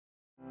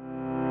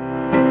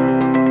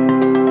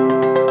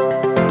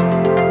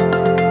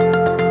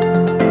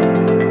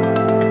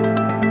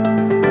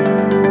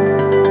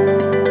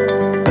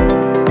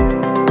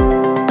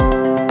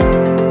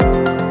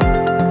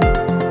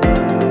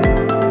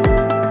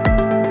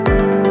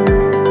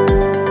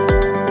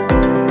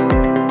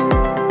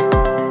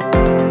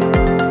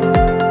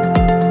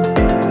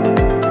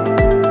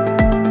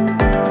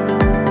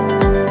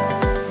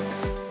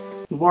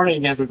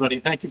morning, everybody.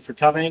 Thank you for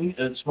coming.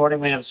 This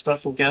morning we have a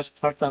special guest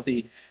to talk about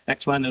the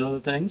X-1 and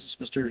other things. It's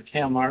Mr.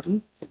 Cam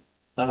Martin.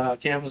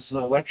 Cam has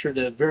lectured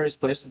at various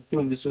places,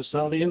 including the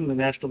Smithsonian, the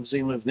National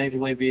Museum of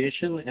Naval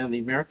Aviation, and the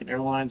American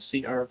Airlines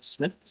C.R.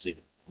 Smith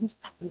Museum.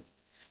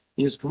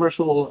 He is a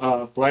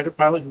commercial glider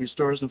pilot who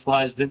restores and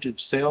flies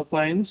vintage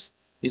sailplanes.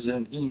 He's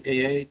an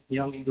EAA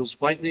Young Eagles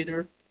flight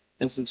leader,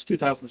 and since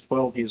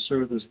 2012 he has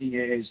served as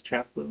EAA's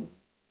chaplain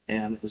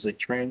and is a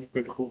trained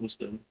critical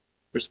incident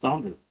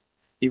responder.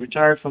 He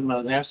retired from the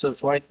NASA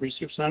Flight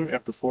Research Center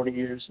after 40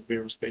 years of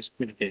aerospace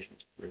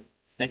communications.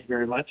 Thank you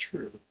very much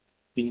for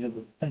being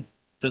able to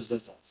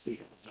visit us.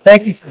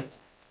 Thank you.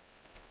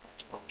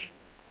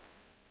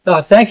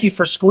 Thank you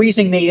for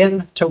squeezing me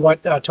in to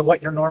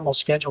what your normal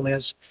schedule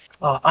is.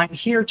 I'm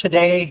here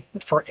today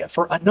for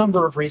a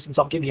number of reasons.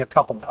 I'll give you a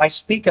couple. I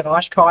speak at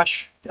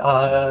Oshkosh,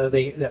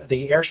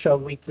 the air show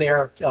week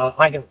there.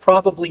 I have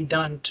probably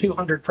done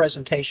 200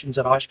 presentations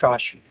at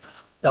Oshkosh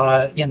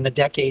in the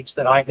decades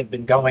that I have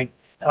been going.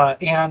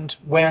 And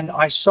when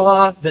I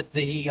saw that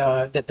the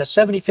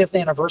 75th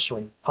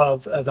anniversary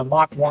of the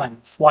Mach 1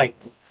 flight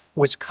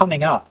was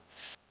coming up,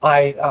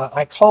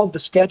 I called the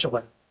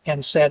scheduler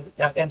and said,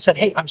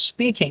 hey, I'm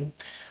speaking,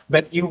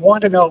 but you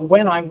want to know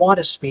when I want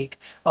to speak.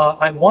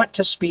 I want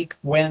to speak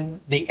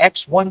when the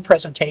X-1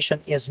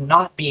 presentation is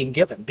not being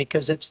given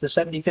because it's the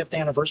 75th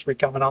anniversary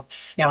coming up,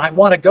 and I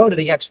want to go to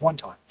the X-1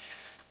 talk.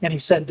 And he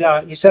said,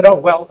 oh,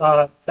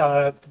 well,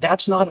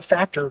 that's not a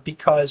factor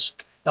because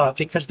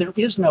there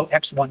is no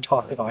X-1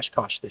 talk at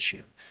Oshkosh this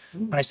year.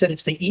 And I said,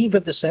 it's the eve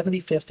of the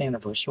 75th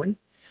anniversary.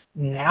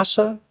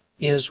 NASA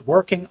is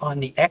working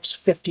on the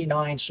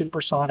X-59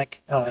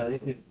 supersonic,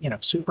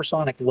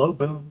 supersonic low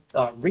boom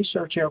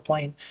research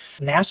airplane.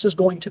 NASA's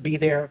going to be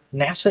there.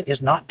 NASA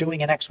is not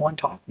doing an X-1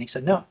 talk. And he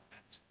said, no,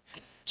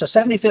 it's a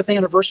 75th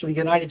anniversary of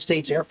the United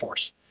States Air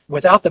Force.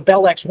 Without the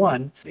Bell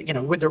X-1,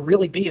 would there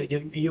really be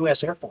a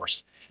U.S. Air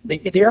Force?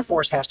 The Air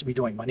Force has to be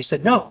doing one. He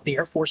said, no, the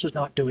Air Force is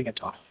not doing a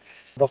talk.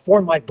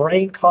 Before my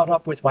brain caught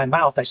up with my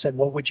mouth, I said,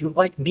 well, would you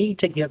like me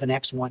to give an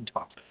X-1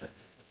 talk?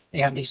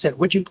 And he said,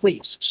 would you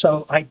please?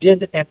 So I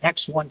did an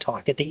X-1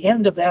 talk. At the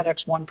end of that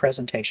X-1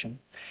 presentation,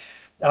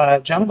 a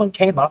gentleman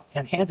came up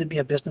and handed me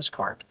a business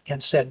card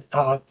and said,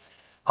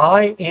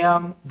 I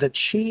am the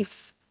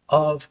chief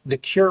of the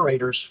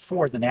curators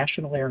for the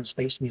National Air and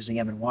Space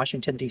Museum in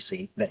Washington,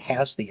 D.C. that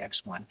has the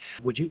X-1.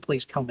 Would you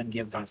please come and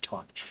give that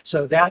talk?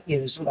 So that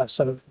is,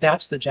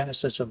 that's the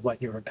genesis of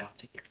what you're about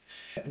to hear.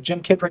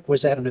 Jim Kidrick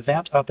was at an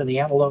event up in the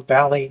Antelope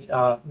Valley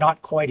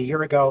not quite a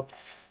year ago.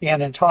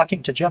 And in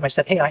talking to Jim, I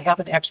said, hey, I have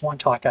an X-1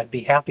 talk. I'd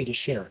be happy to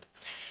share it.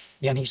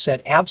 And he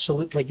said,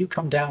 absolutely, you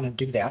come down and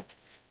do that.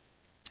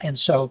 And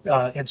so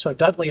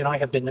Dudley and I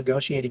have been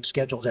negotiating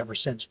schedules ever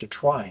since to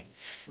try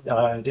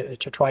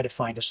to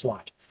find a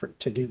slot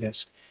to do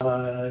this.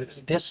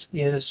 This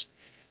is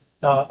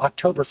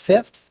October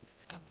 5th.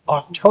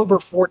 October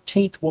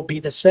 14th will be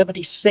the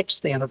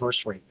 76th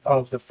anniversary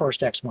of the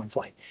first X-1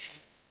 flight.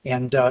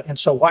 And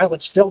so while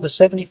it's still the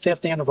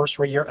 75th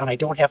anniversary year, and I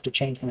don't have to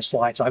change my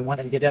slides, I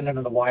wanted to get in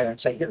under the wire and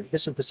say, here,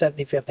 this is the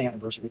 75th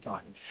anniversary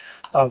time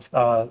of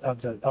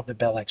the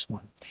Bell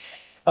X-1.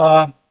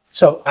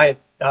 So I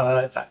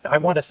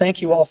want to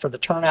thank you all for the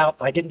turnout.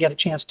 I didn't get a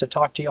chance to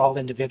talk to you all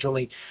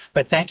individually,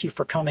 but thank you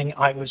for coming.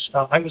 I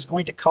was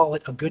going to call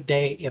it a good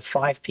day if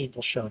 5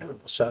 people showed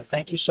up. So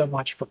thank you so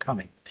much for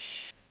coming.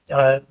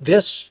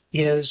 This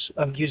is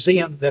a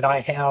museum that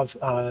I have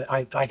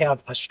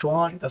a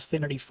strong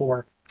affinity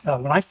for.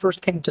 When I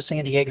first came to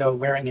San Diego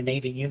wearing a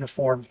Navy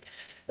uniform,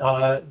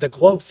 the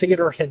Globe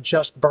Theater had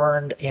just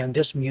burned, and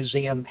this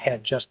museum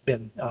had just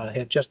been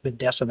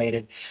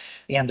decimated,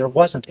 and there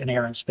wasn't an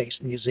Air and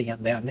Space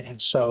Museum then. And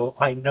so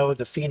I know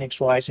the phoenix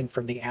rising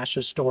from the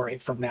ashes story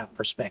from that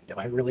perspective.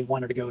 I really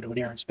wanted to go to an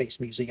Air and Space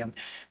Museum.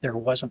 There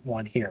wasn't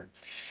one here.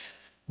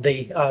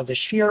 The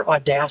sheer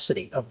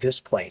audacity of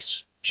this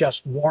place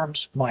just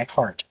warms my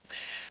heart.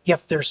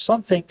 If there's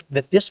something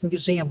that this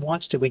museum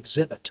wants to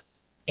exhibit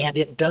and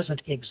it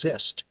doesn't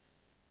exist,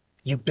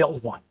 you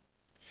build one.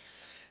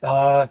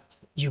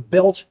 You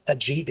built a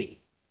GB.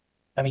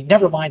 I mean,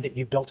 never mind that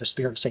you built a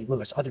Spirit of St.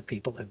 Louis. Other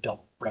people have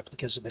built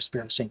replicas of the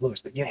Spirit of St.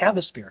 Louis, but you have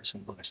a Spirit of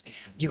St. Louis.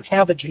 You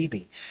have a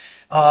GB.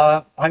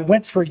 I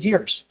went for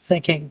years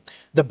thinking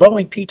the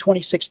Boeing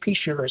P-26P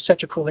shooter is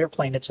such a cool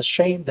airplane. It's a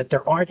shame that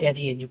there aren't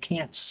any and you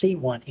can't see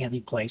one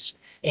anyplace,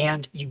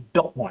 and you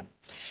built one.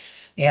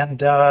 And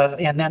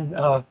then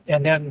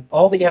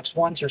all the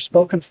X-1s are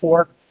spoken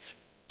for.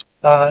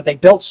 They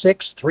built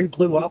 6, 3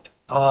 blew up.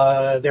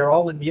 They're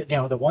all in,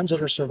 the ones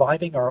that are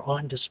surviving are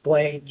on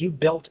display. You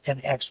built an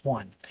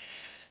X-1.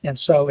 And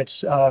so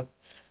it's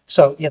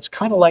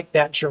kind of like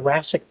that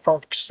Jurassic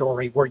Park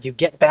story where you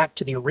get back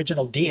to the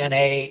original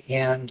DNA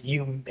and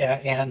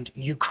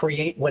you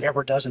create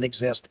whatever doesn't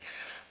exist.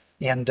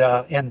 And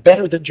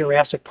better than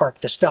Jurassic Park,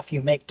 the stuff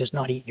you make does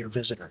not eat your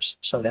visitors.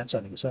 So that's a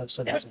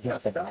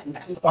good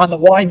thing. On the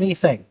why me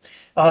thing,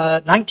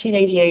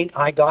 1988,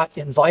 I got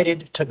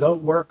invited to go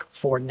work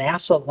for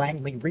NASA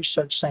Langley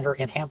Research Center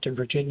in Hampton,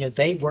 Virginia.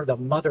 They were the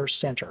mother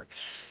center.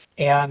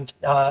 And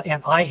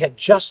I had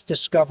just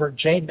discovered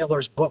Jay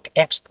Miller's book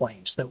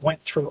X-Planes that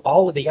went through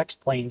all of the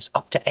X-planes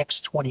up to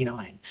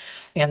X-29.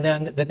 And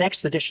then the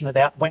next edition of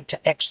that went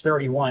to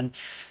X-31.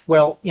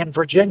 Well, in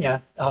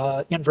Virginia,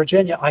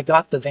 I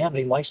got the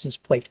vanity license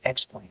plate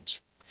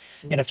X-Planes.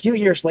 And a few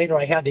years later,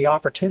 I had the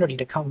opportunity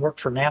to come work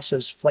for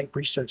NASA's Flight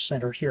Research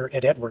Center here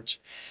at Edwards.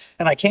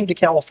 And I came to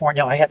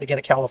California. I had to get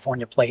a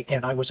California plate,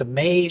 and I was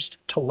amazed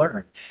to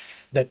learn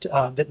that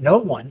no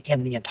one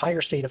in the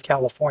entire state of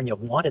California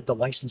wanted the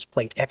license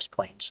plate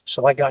X-Planes.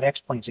 So I got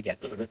X-Planes again.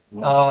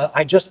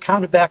 I just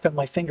counted back on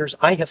my fingers.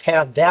 I have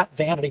had that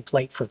vanity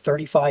plate for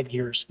 35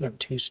 years in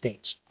 2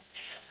 states.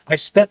 I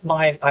spent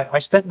my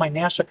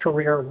NASA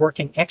career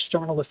working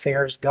external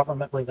affairs,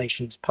 government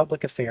relations,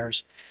 public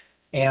affairs.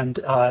 And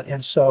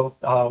so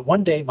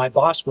one day my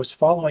boss was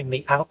following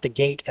me out the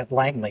gate at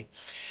Langley.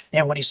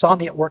 And when he saw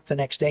me at work the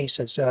next day, he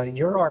says,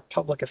 "You're our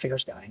public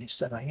affairs guy." And he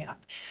said, "I am."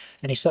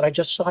 And he said, "I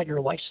just saw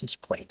your license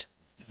plate."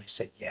 And I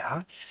said,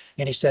 "Yeah."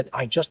 And he said,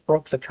 "I just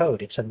broke the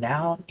code. It's a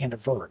noun and a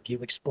verb. You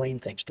explain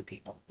things to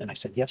people." And I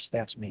said, "Yes,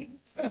 that's me."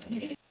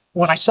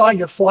 When I saw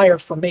your flyer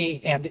for me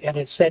and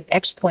it said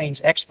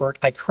X-Planes expert,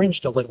 I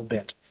cringed a little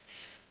bit.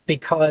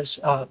 Because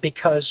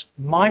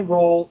my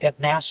role at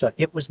NASA,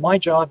 it was my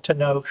job to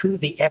know who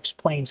the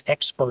X-Planes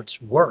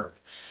experts were.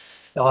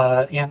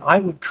 And I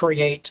would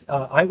create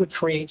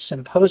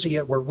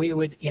symposia where we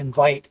would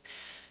invite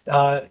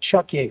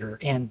Chuck Yeager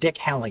and Dick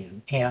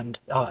Hallion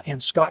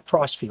and Scott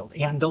Crossfield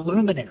and the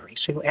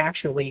luminaries who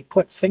actually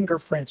put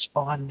fingerprints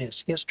on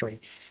this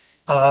history.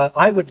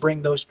 I would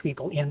bring those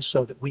people in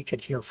so that we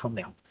could hear from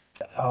them.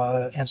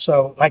 And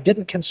so I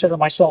didn't consider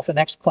myself an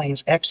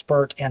X-Planes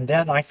expert. And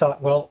then I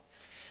thought, well,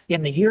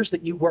 in the years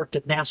that you worked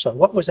at NASA,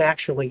 what was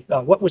actually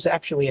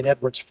at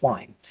Edwards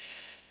flying?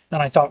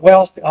 And I thought,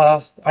 well,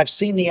 I've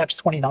seen the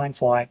X-29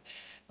 fly.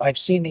 I've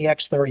seen the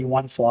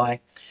X-31 fly.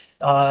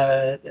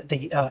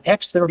 The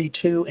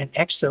X-32 and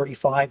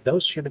X-35,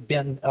 those should have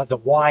been the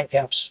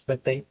YFs,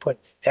 but they put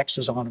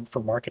X's on them for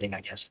marketing,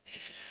 I guess.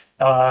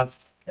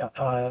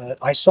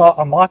 I saw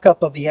a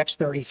mock-up of the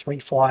X-33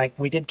 fly.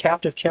 We did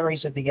captive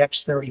carries of the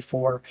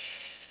X-34.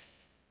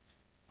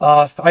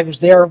 I was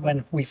there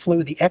when we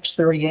flew the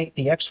X-38,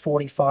 the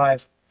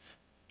X-45,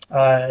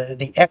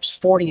 the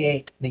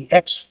X-48, the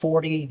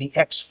X-40, the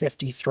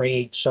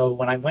X-53. So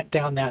when I went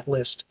down that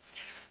list,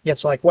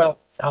 it's like, well,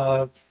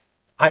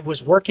 I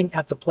was working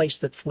at the place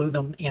that flew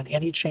them, and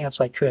any chance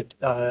I could,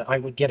 I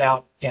would get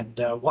out and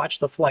watch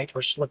the flight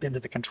or slip into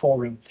the control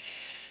room.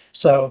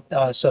 So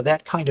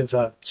that kind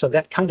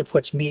of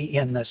puts me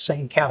in the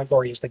same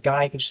category as the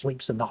guy who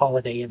sleeps in the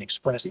Holiday Inn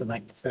Express the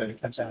night before he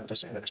comes out to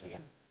service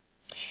again.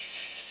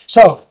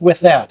 So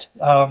with that,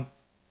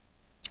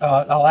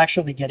 I'll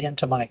actually get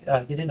into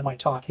my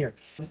talk here.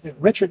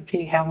 Richard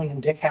P. Hallion,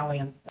 Dick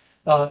Hallion.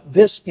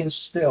 This is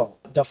still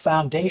the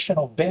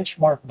foundational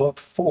benchmark book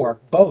for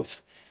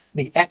both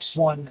the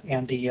X-1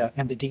 and the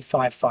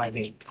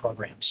BD-0521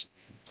 programs.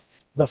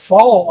 The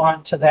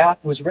follow-on to that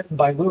was written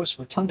by Louis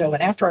Rotundo,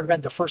 and after I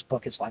read the first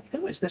book, it's like,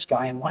 who is this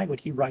guy and why would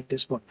he write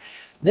this book?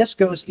 This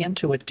goes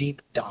into a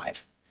deep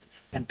dive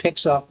and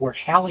picks up where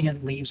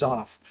Hallion leaves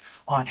off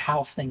on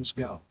how things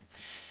go.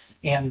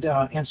 And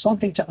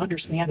something to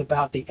understand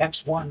about the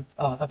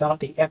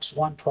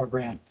X-1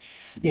 program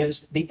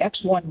is the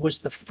X-1 was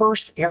the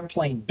first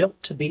airplane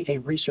built to be a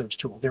research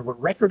tool. There were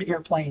record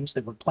airplanes,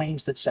 there were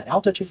planes that set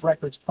altitude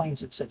records, planes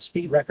that set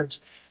speed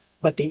records,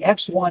 but the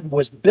X-1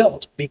 was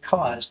built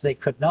because they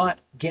could not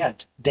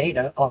get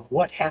data of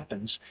what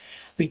happens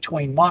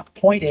between Mach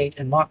 0.8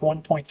 and Mach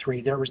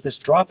 1.3. There was this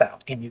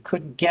dropout, and you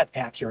couldn't get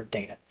accurate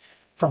data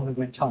from the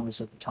wind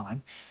tunnels at the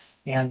time.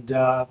 And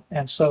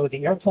so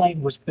the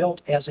airplane was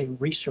built as a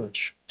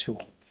research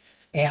tool.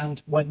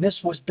 And when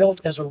this was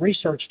built as a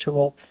research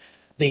tool,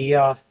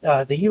 the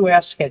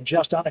U.S. had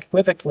just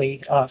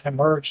unequivocally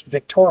emerged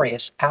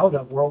victorious out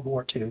of World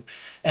War II,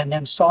 and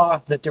then saw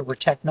that there were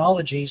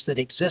technologies that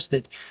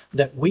existed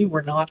that we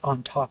were not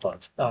on top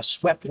of.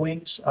 Swept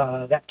wings,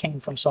 that came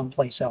from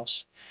someplace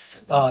else.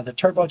 The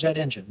turbojet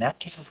engine, that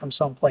came from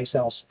someplace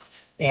else.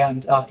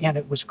 And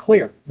it was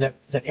clear that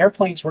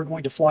airplanes were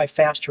going to fly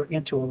faster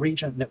into a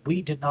region that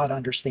we did not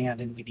understand,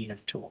 and we needed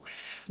a tool.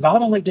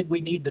 Not only did we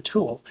need the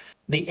tool,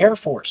 the Air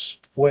Force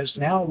was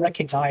now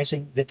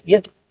recognizing that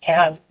it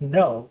had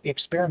no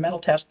experimental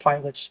test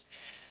pilots.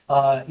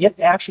 It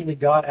actually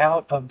got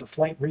out of the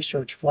flight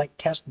research, flight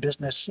test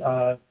business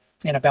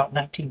in about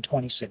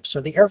 1926. So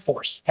the Air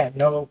Force had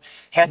no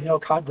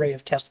cadre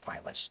of test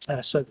pilots.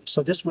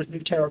 So this was new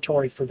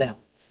territory for them.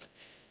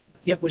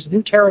 It was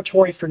new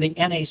territory for the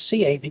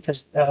NACA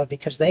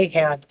because they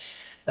had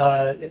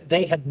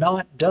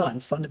not done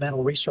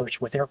fundamental research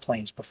with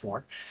airplanes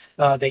before.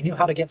 They knew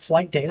how to get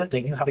flight data,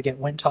 they knew how to get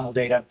wind tunnel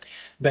data,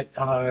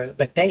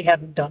 but they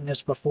hadn't done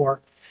this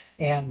before.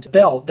 And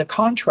Bell, the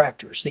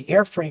contractors, the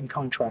airframe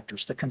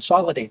contractors, the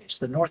Consolidateds,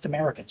 the North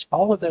Americans,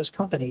 all of those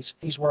companies,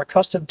 these were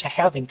accustomed to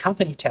having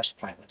company test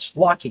pilots.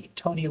 Lockheed,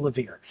 Tony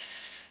LeVere.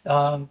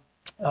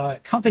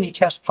 company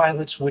test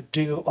pilots would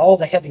do all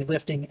the heavy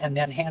lifting and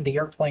then hand the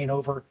airplane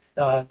over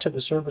to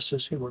the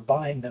services who were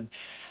buying them.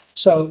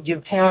 So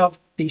you have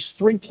these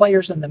three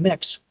players in the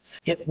mix.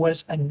 It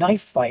was a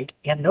knife fight,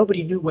 and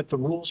nobody knew what the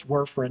rules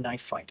were for a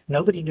knife fight.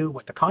 Nobody knew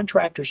what the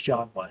contractor's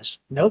job was.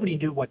 Nobody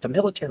knew what the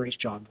military's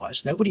job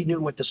was. Nobody knew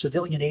what the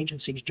civilian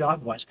agency's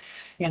job was.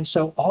 And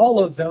so all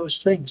of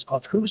those things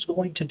of who's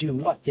going to do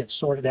what gets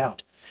sorted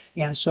out.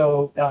 And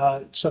so,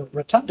 so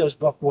Rotundo's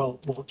book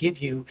will give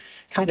you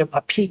kind of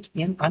a peek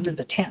in under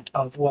the tent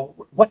of, well,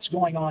 what's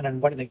going on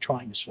and what are they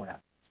trying to sort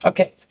out?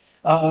 Okay.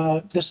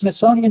 The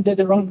Smithsonian did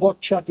their own book,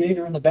 Chuck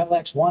Yeager and the Bell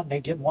X-1. They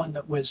did one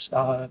that was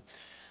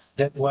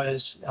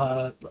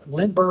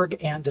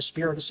Lindbergh and the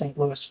Spirit of St.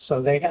 Louis.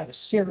 So they had a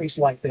series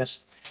like this.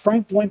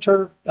 Frank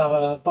Winter,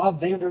 Bob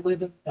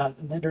Vanderlinden,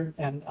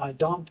 and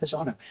Don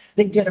Pisano.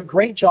 They did a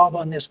great job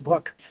on this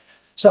book.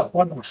 So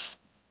one more.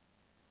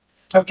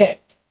 Okay,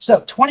 so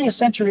 20th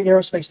century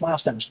aerospace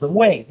milestones. The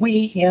way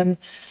we in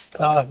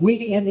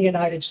the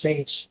United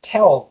States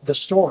tell the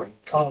story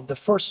of the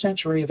first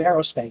century of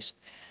aerospace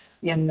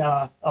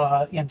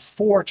in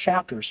 4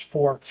 chapters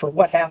for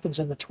what happens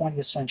in the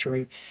 20th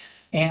century.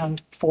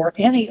 And for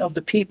any of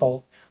the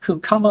people who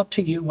come up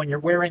to you when you're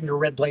wearing your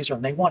red blazer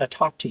and they want to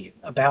talk to you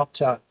about,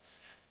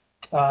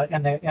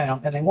 and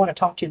they want to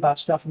talk to you about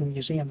stuff in the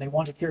museum, they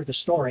want to hear the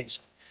stories.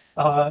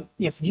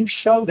 If you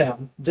show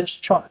them this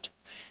chart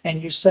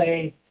and you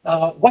say,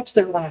 what's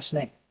their last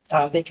name?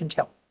 They can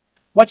tell.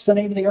 What's the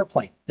name of the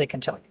airplane? They can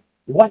tell you.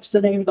 What's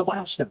the name of the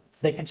milestone?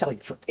 They can tell you.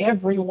 For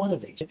every one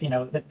of these,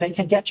 that they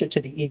can get you to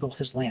the eagle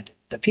has landed.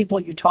 The people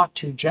you talk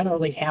to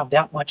generally have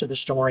that much of the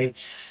story,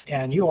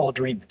 and you all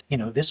dream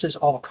it. This is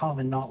all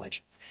common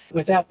knowledge.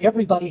 With that,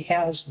 everybody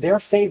has their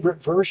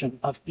favorite version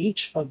of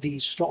each of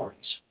these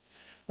stories.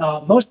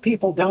 Most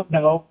people don't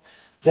know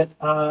that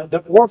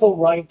Orville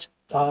Wright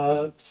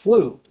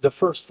flew the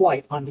first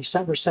flight on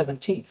December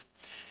 17th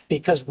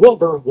because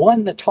Wilbur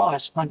won the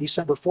toss on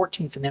December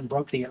 14th and then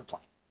broke the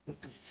airplane.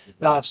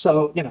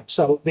 So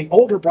the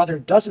older brother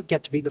doesn't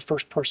get to be the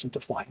first person to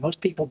fly. Most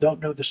people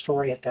don't know the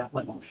story at that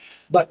level,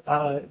 but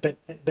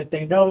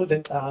they know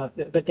that,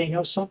 but they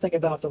know something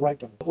about the Wright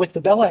brother. With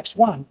the Bell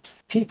X-1,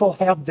 people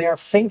have their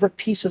favorite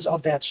pieces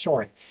of that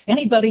story.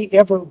 Anybody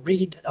ever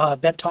read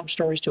bedtime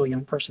stories to a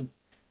young person?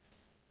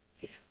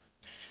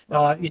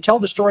 You tell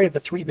the story of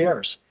the 3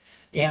 bears,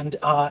 and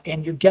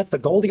you get the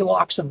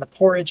Goldilocks and the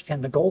porridge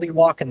and the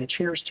Goldilocks and the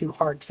chair's too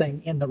hard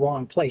thing in the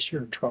wrong place.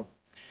 You're in trouble.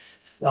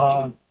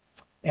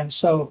 And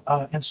so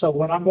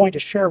what I'm going to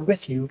share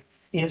with you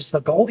is the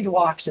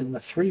Goldilocks and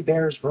the 3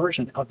 bears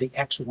version of the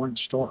X-1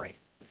 story.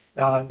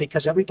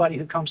 Because everybody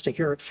who comes to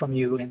hear it from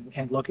you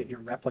and look at your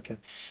replica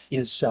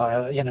is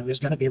going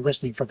to be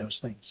listening for those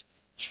things.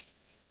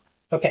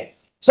 Okay,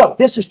 so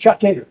this is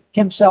Chuck Yeager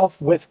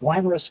himself with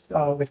Glamorous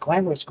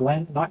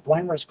Glenn, not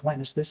Glamorous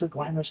Glennis. This is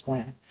Glamorous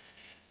Glenn.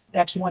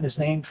 X-1 is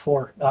named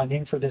for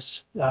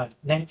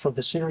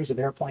the series of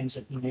airplanes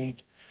that he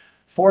named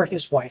for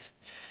his wife.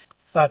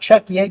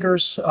 Chuck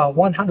Yeager's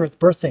 100th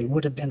birthday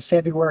would have been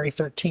February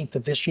 13th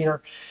of this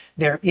year.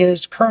 There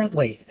is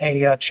currently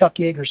a Chuck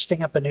Yeager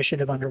Sting-Up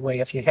initiative underway.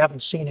 If you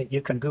haven't seen it,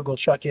 you can Google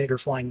Chuck Yeager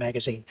Flying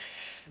Magazine,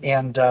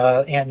 and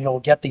you'll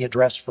get the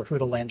address for who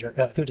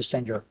to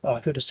send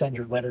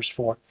your letters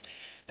for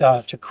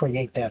to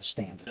create that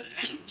stand.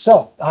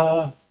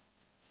 So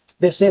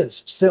this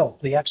is still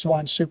the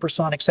X-1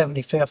 Supersonic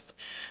 75th.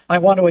 I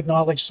want to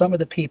acknowledge some of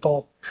the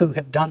people who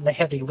have done the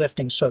heavy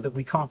lifting so that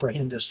we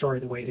comprehend this story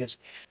the way it is.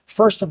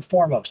 First and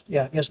foremost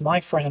is my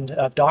friend,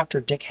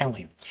 Dr. Dick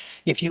Hallion.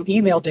 If you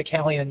email Dick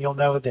Hallion, you'll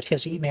know that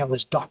his email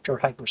is Dr.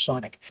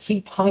 Hypersonic. He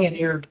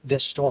pioneered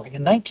this story.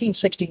 In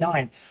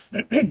 1969,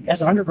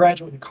 as an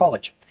undergraduate in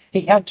college,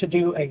 he had to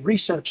do a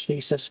research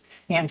thesis,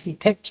 and he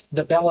picked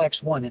the Bell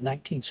X-1 in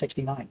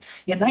 1969.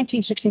 In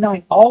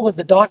 1969, all of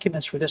the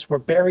documents for this were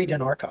buried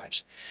in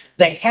archives.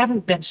 They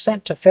haven't been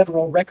sent to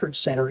federal record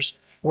centers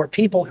where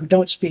people who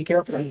don't speak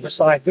airplane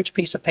decide which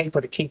piece of paper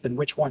to keep and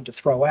which one to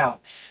throw out.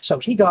 So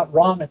he got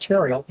raw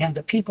material, and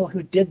the people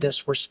who did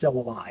this were still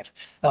alive.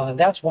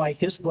 That's why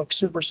his book,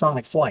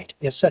 Supersonic Flight,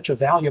 is such a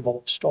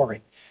valuable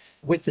story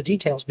with the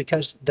details,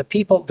 because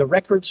the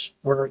records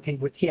were,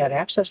 he had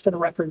access to the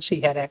records, he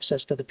had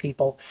access to the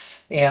people,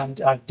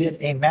 and did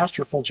a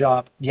masterful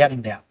job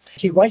getting that.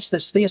 He writes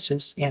this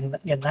thesis in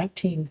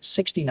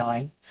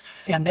 1969,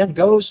 and then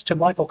goes to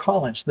Michael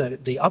Collins,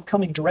 the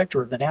upcoming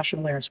director of the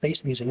National Air and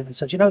Space Museum, and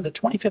says, the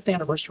 25th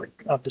anniversary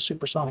of the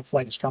supersonic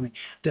flight is coming.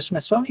 The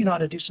Smithsonian ought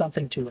to do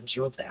something to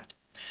observe that.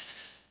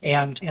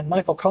 And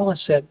Michael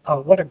Collins said,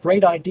 what a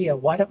great idea,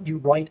 why don't you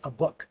write a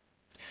book?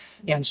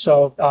 And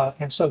so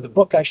the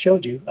book I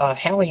showed you,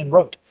 Hallion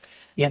wrote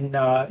in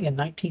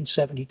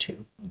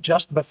 1972,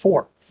 just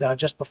before that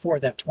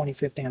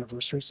 25th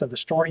anniversary. So the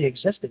story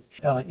existed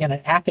in an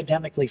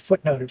academically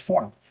footnoted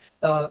form.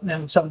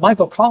 And so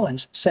Michael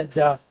Collins said,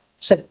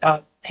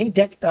 "Hey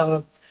Dick,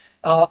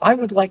 I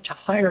would like to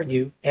hire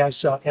you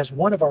as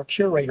one of our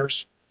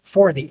curators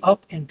for the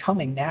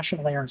up-and-coming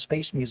National Air and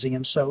Space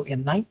Museum. So in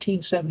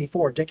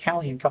 1974, Dick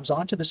Hallion comes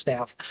onto the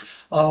staff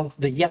of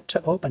the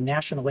yet-to-open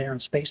National Air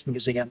and Space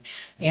Museum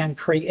and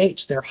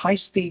creates their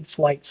high-speed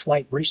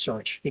flight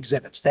research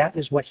exhibits. That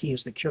is what he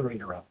is the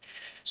curator of.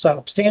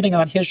 So standing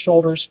on his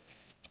shoulders,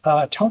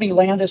 Tony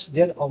Landis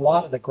did a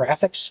lot of the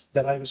graphics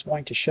that I was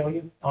going to show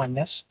you on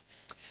this.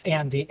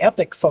 And the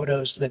epic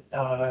photos,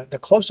 the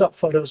close-up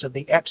photos of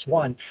the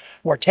X-1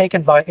 were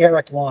taken by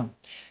Eric Long,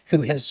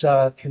 who has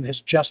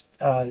just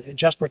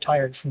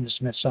retired from the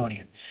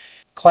Smithsonian.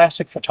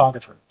 Classic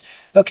photographer.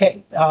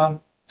 Okay,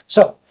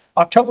 so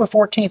October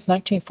 14th,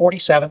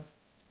 1947,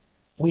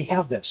 we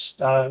have this.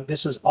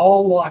 This is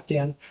all locked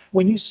in.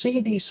 When you see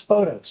these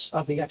photos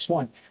of the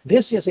X-1,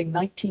 this is a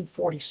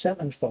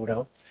 1947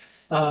 photo.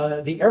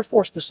 The Air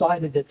Force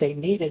decided that they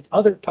needed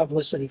other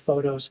publicity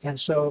photos, and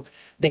so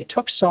they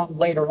took some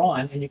later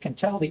on, and you can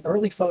tell the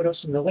early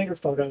photos and the later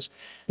photos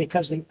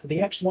because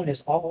the X-1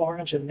 is all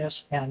orange in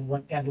this, and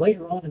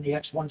later on in the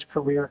X-1's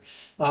career,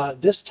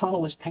 this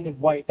tunnel is painted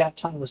white, that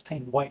tunnel is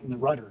painted white, and the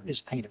rudder is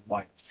painted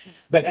white.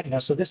 But anyway,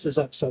 so this is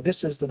the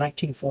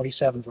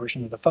 1947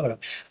 version of the photo.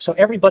 So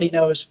everybody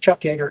knows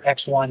Chuck Yeager,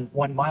 X-1,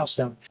 one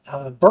milestone.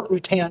 Burt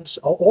Rutan's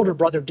older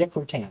brother, Dick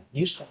Rutan,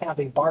 used to have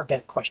a bar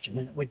bet question,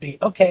 and it would be,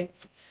 okay,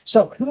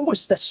 so who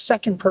was the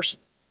second person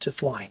to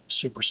fly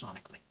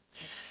supersonically?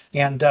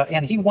 And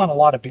he won a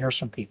lot of beers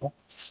from people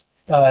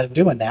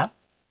doing that.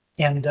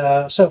 And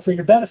so for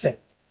your benefit,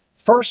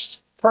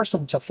 first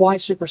person to fly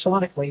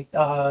supersonically,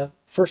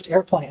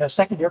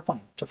 second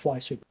airplane to fly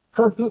super.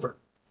 Herb Hoover,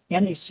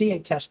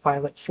 NACA test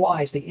pilot,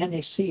 flies the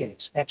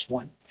NACA's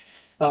X-1,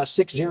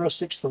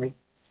 6063.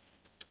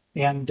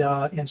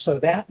 And so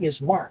that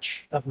is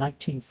March of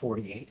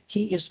 1948.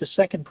 He is the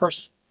second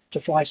person to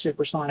fly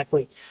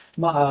supersonically,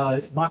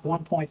 Mach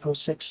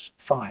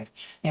 1.065.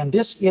 And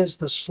this is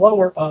the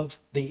slower of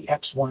the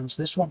X-1s.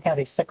 This one had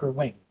a thicker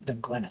wing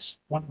than Glennis,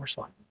 one more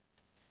slide.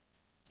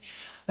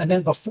 And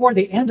then before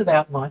the end of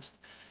that month,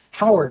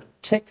 Howard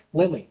Tick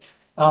Lilly,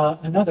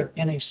 another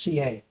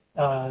NACA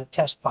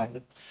test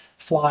pilot,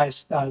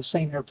 flies the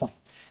same airplane.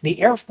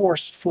 The Air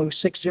Force flew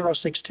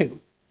 6062,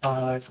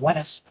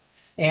 Glennis,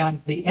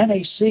 and the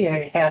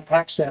NACA had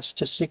access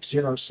to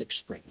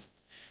 6063.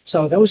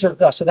 So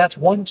that's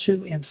 1,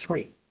 2, and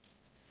 3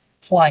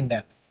 flying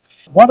them.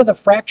 One of the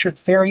fractured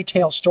fairy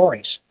tale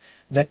stories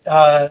that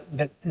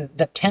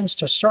tends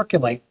to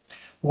circulate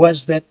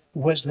was that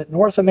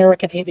North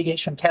American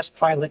aviation test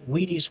pilot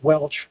Wheaties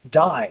Welch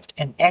dived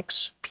an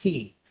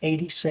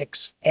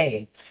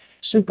XP-86A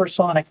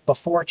supersonic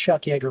before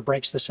Chuck Yeager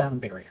breaks the sound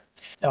barrier.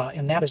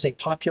 And that is a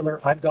popular,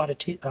 I've got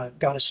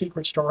a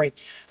secret story.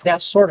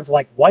 That's sort of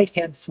like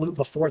Whitehead flew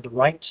before the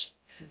Wrights.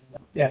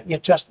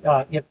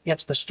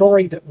 It's the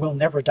story that will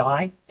never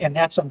die, and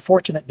that's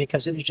unfortunate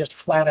because it is just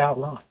flat out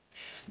wrong.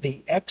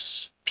 The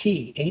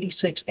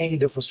XP-86A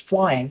that was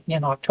flying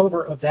in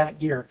October of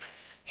that year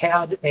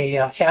had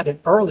an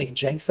early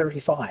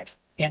J-35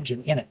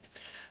 engine in it.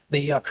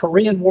 The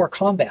Korean War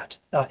combat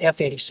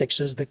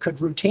F-86s that could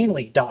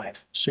routinely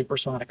dive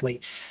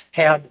supersonically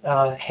had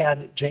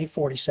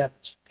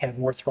J-47s, had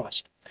more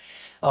thrust.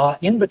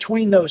 In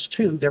between those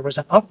two, there was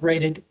an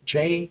upgraded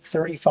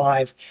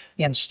J-35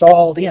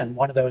 installed in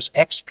one of those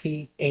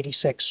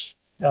XP-86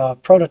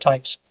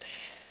 prototypes.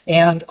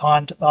 And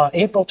on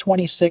April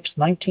 26,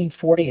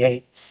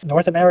 1948,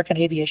 North American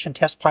aviation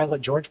test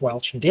pilot George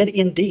Welch did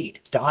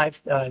indeed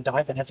dive an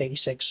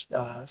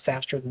F-86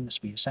 faster than the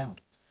speed of sound.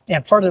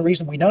 And part of the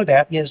reason we know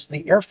that is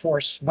the Air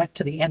Force went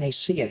to the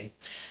NACA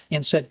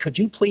and said, could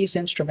you please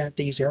instrument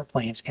these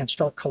airplanes and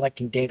start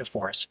collecting data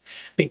for us?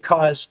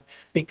 Because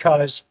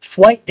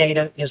flight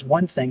data is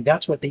one thing,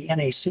 that's what the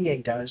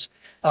NACA does.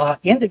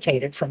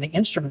 Indicated from the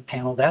instrument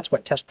panel, that's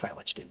what test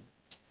pilots do.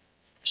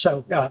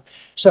 So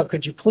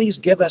could you please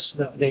give us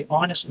the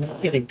honest and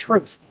hitting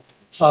truth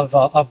of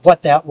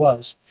what that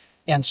was?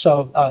 And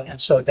so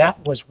that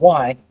was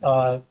why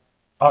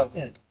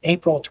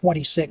April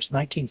 26,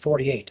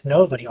 1948.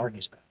 Nobody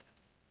argues about that.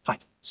 Hi.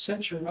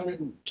 Since you're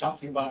running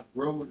talking about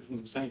roads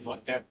and things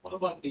like that, what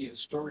about the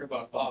story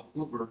about Bob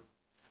Hoover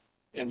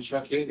and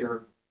Chuck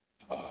Yeager?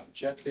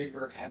 Chuck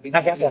Yeager having I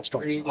have that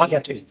story. I'll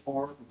get to it.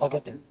 I'll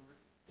get there.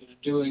 He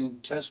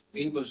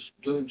was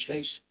doing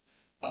chase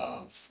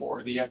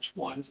for the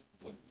X-1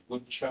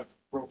 when Chuck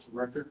broke the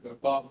record,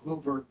 but Bob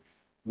Hoover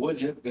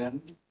would have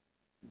been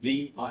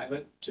the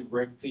pilot to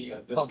break the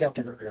I'll get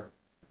there.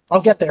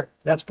 I'll get there.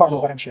 That's part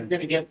of what I'm sharing. You're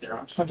going to get there.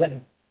 I'm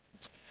getting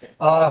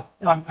there.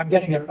 I'm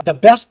getting there. The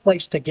best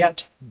place to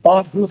get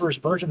Bob Hoover's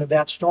version of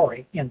that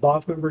story, in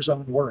Bob Hoover's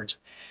own words,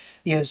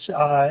 is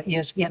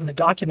in the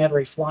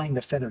documentary Flying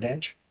the Feathered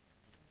Edge.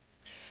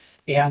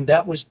 And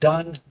that was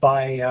done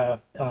by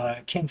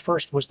Kim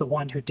First was the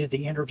one who did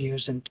the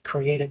interviews and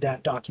created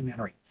that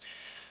documentary.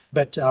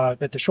 But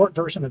the short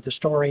version of the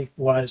story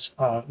was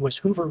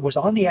Hoover was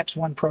on the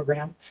X-1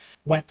 program,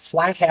 went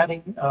flat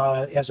hatting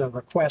as a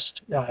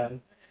request.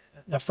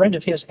 A friend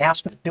of his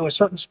asked him to do a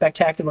certain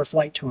spectacular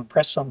flight to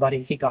impress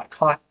somebody. He got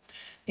caught,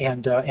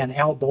 and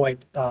Al Boyd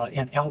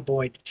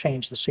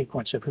changed the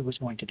sequence of who was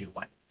going to do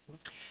what.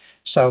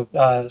 So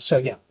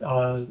yeah,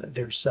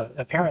 there's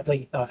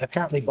apparently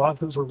Bob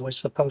Hoover was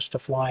supposed to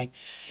fly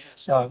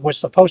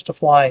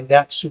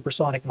that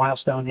supersonic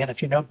milestone. And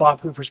if you know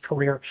Bob Hoover's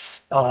career,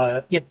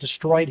 it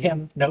destroyed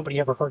him. Nobody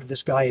ever heard of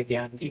this guy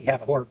again. He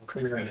had a horrible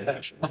career in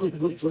action.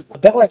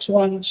 Bell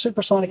X-1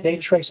 supersonic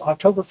data trace,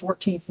 October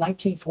 14th,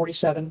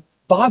 1947.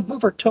 Bob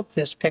Hoover took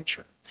this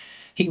picture.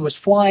 He was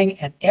flying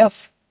an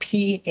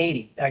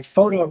FP-80, a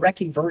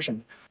photo-recce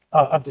version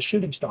of the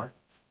shooting star.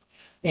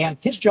 And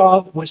his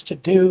job was to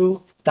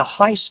do the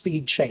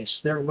high-speed chase.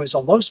 There was a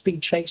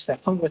low-speed chase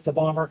that hung with the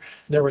bomber.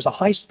 There was a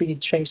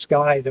high-speed chase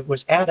guy that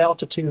was at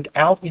altitude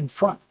out in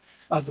front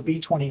of the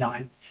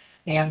B-29.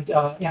 And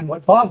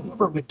what Bob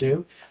Hoover would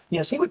do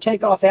is he would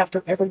take off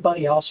after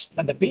everybody else,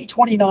 and the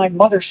B-29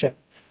 mothership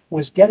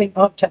was getting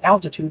up to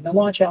altitude, and the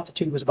launch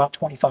altitude was about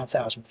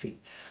 25,000 feet.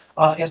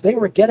 As they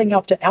were getting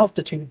up to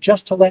altitude,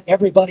 just to let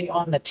everybody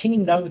on the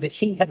team know that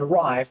he had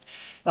arrived,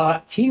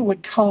 he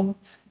would come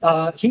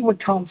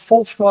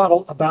full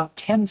throttle about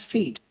 10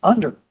 feet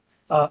under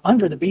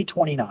the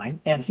B-29,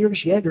 and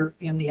here's Yeager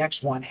in the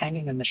X-1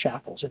 hanging in the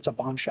shackles. It's a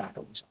bomb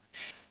shackle.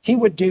 He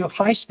would do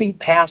high-speed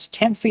pass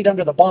 10 feet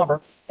under the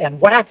bomber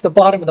and whack the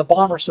bottom of the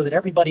bomber so that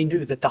everybody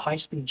knew that the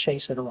high-speed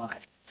chase had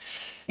arrived.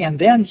 And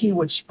then he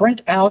would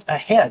sprint out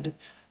ahead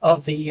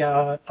of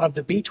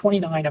the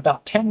B-29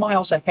 about 10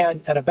 miles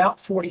ahead at about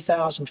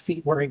 40,000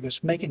 feet where he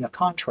was making a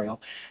contrail,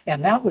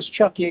 and that was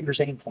Chuck Yeager's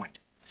aim point.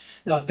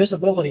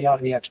 Visibility out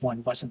of the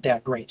X-1 wasn't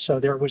that great, so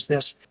there was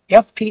this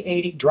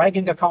FP-80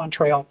 dragging a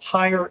contrail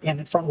higher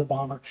and in front of the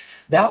bomber.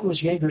 That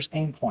was Yeager's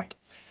aim point.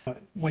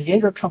 When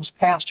Yeager comes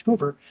past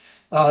Hoover,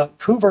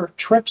 Hoover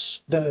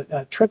trips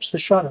the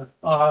shutter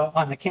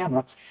on the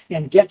camera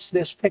and gets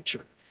this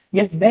picture.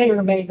 It may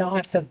or may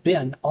not have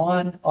been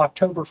on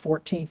October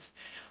 14th,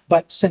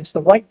 but since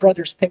the Wright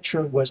brothers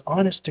picture was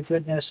honest to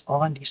goodness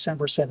on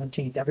December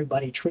 17th,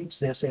 everybody treats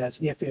this as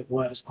if it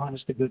was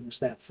honest to goodness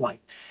that flight.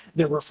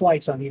 There were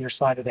flights on either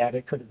side of that.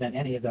 It could have been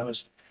any of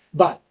those,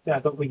 but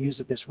we use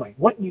it this way.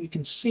 What you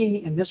can see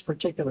in this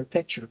particular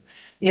picture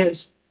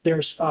is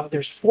there's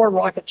 4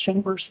 rocket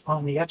chambers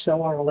on the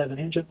XLR-11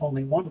 engine.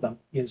 Only one of them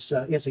is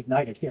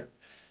ignited here.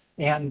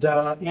 And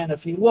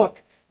if you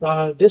look,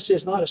 this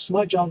is not a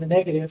smudge on the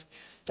negative.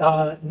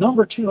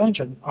 Number 2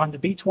 engine on the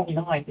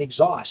B-29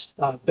 exhaust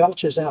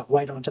belches out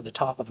right onto the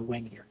top of the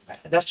wing here.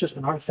 That's just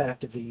an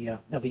artifact of the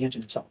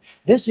engine itself.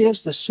 This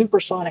is the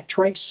supersonic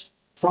trace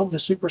from the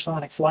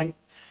supersonic flight,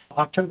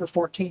 October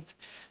 14th.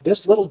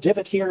 This little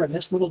divot here and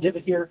this little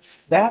divot here,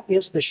 that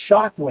is the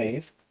shock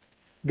wave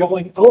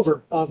going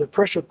over the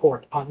pressure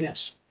port on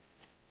this.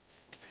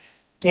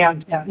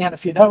 And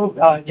if you know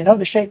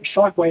the shape of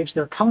shock waves,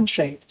 they're cone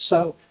shaped.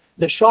 So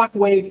the shock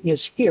wave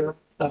is here.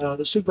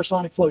 The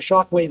supersonic flow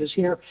shock wave is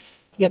here.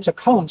 It's a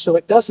cone, so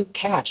it doesn't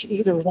catch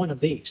either one of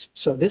these.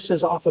 So this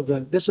is off of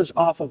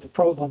the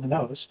probe on the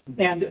nose,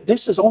 and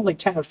this is only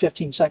 10 or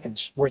 15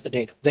 seconds worth of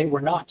data. They were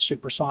not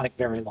supersonic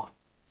very long.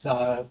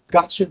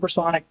 Got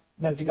supersonic,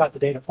 then you got the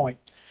data point,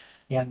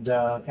 and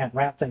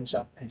wrapped things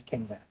up and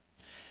came back.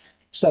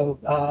 So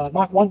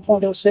Mach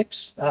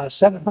 1.06,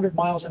 700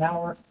 miles an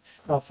hour,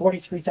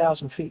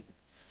 43,000 feet.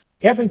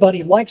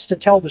 Everybody likes to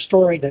tell the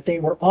story that they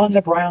were on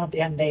the ground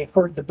and they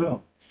heard the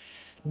boom.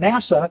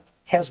 NASA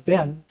has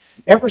been,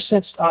 ever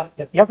since Chuck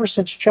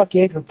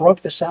Yeager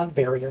broke the sound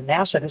barrier,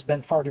 NASA has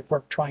been hard at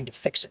work trying to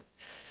fix it.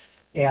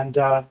 And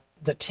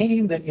the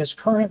team that is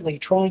currently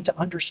trying to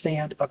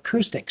understand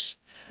acoustics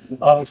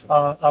of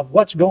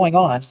what's going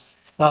on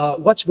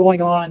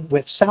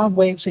with sound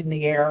waves in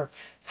the air,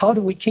 how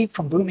do we keep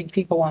from booming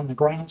people on the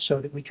ground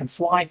so that we can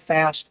fly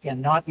fast and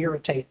not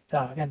irritate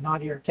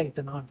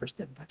the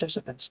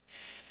non-participants.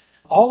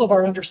 All of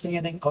our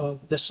understanding of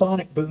the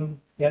sonic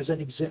boom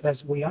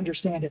as we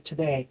understand it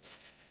today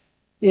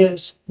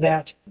is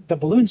that the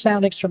balloon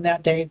soundings from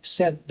that day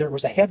said there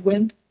was a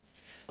headwind.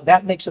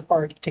 That makes it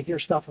hard to hear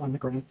stuff on the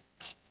ground.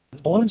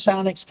 The balloon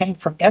soundings came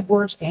from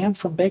Edwards and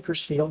from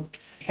Bakersfield.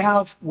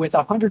 Have with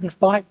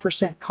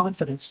 105%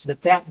 confidence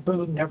that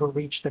boom never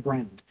reached the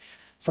ground.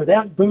 For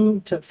that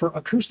boom to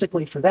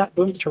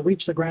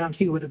reach the ground,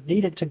 he would have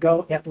needed to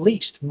go at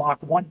least Mach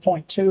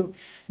 1.2,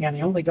 and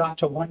they only got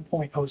to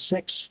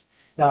 1.06.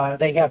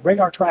 They had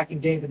radar tracking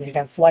data, they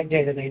had flight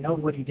data, they know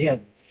what he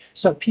did.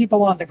 So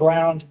people on the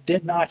ground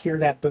did not hear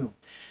that boom.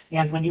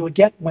 And when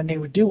they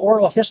would do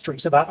oral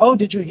histories about, oh,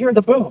 did you hear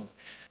the boom?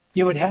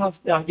 You would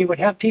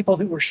have people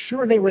who were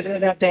sure they were there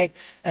that day,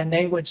 and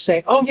they would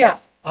say, oh yeah,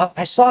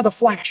 I saw the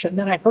flash and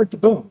then I heard the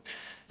boom.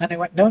 And they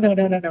went, no,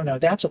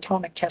 that's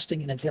atomic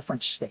testing in a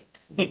different state.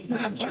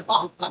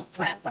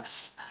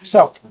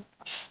 So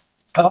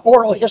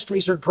oral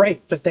histories are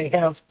great, but they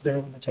have their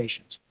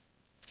limitations.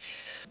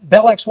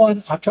 Bell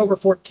X-1, October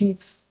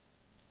 14th.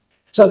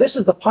 So this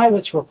is the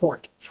pilot's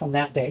report from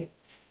that day.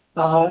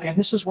 And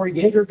this is where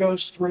Yeager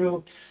goes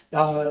through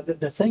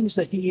the things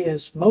that he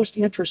is most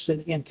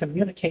interested in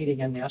communicating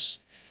in this.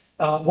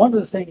 One of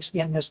the things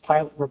in this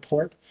pilot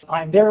report,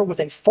 I'm there with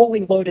a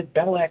fully loaded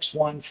Bell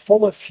X-1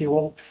 full of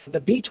fuel.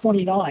 The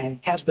B-29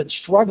 has been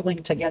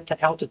struggling to get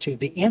to altitude.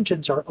 The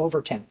engines are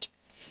overtanked.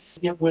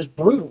 It was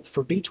brutal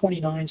for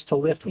B-29s to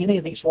lift any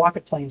of these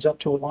rocket planes up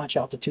to a launch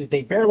altitude.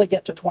 They barely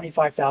get to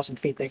 25,000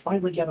 feet. They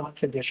finally get on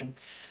condition.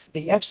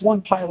 The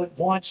X-1 pilot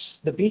wants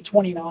the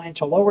B-29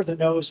 to lower the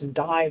nose and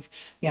dive,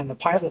 and the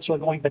pilots are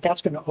going, but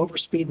that's going to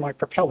overspeed my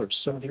propellers.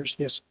 So there's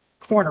this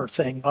corner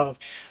thing of,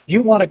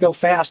 you want to go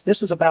fast.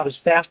 This is about as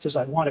fast as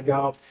I want to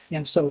go.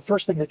 And so the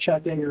first thing that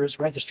Chuck Yeager is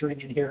registering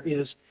in here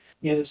is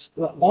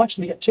launch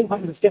me at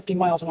 250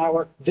 miles an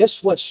hour.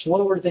 This was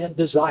slower than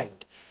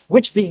desired,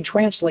 which being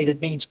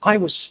translated means I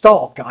was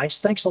stalled, guys.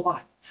 Thanks a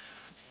lot.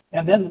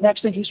 And then the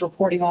next thing he's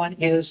reporting on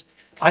is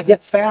I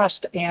get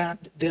fast and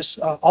this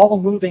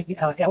all-moving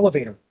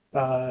elevator,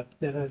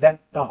 that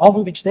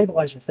all-moving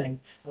stabilizer thing,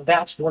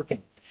 that's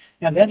working.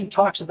 And then he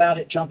talks about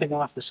it jumping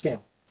off the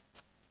scale.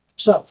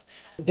 So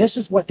this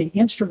is what the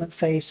instrument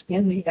face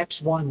in the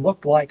X-1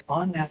 looked like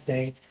on that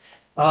day.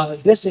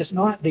 This is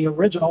not the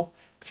original.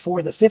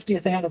 For the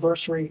 50th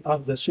anniversary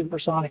of the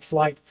supersonic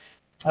flight,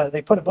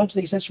 they put a bunch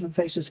of these instrument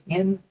faces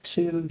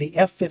into the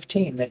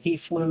F-15 that he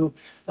flew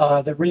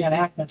the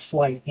reenactment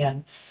flight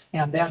in.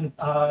 And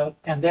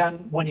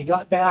then when he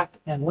got back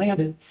and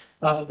landed,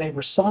 they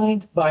were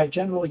signed by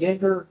General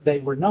Yeager.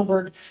 They were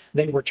numbered.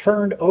 They were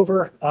turned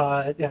over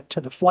to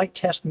the Flight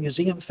Test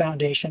Museum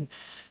Foundation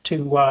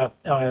to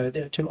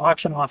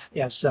auction off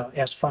as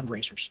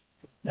fundraisers.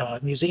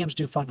 Museums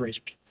do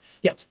fundraisers.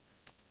 Yes.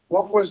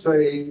 What was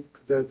the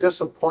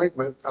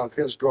disappointment of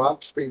his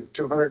drop speed of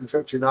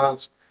 250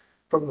 knots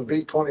from the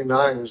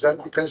B-29? Is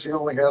that because he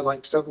only had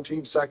like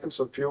 17 seconds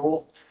of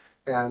fuel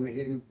and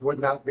he would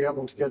not be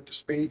able to get the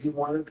speed he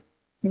wanted?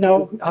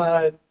 No,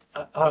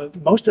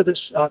 most of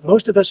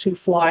us who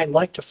fly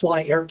like to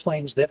fly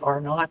airplanes that are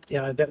not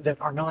that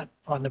are not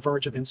on the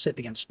verge of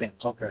incipient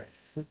spins. Okay.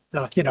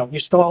 You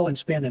stall and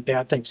spin and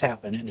bad things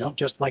happen, and you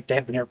just like to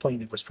have an airplane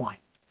that was flying.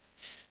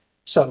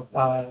 So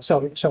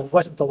it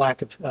wasn't the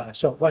lack of,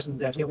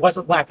 it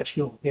wasn't lack of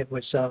fuel. It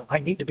was, I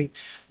need to be,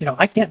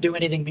 I can't do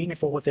anything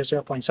meaningful with this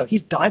airplane. So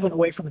he's diving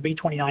away from the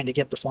B-29 to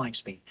get the flying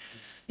speed.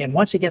 And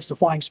once he gets the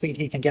flying speed,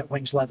 he can get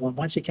wings level. And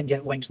once he can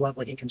get wings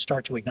level, he can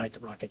start to ignite the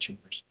rocket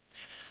chambers.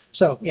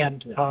 So,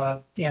 and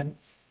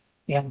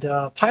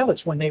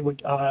pilots, when they would,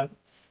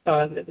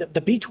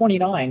 the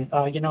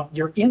B-29,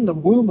 you're in the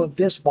womb of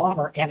this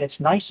bomber and it's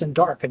nice and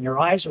dark and your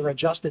eyes are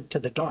adjusted to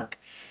the dark.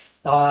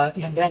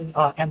 And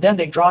then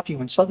they drop you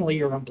and suddenly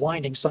you're in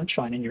blinding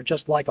sunshine and you're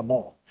just like a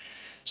mole.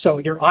 So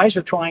your eyes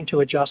are trying to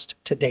adjust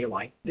to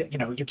daylight.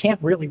 You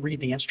can't really read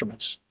the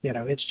instruments.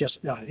 It's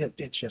just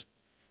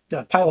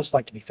pilots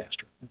like to be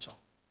faster. That's all.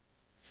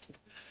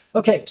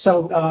 Okay,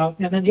 so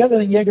and then the other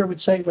thing Yeager would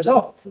say was,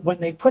 when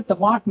they put the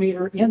Mach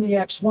meter in the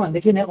X-1, they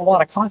didn't have a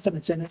lot of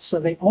confidence in it, so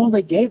they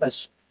only gave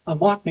us a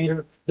Mach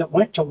meter that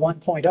went to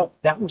 1.0.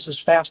 That was as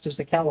fast as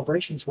the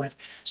calibrations went.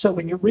 So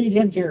when you read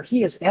in here,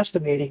 he is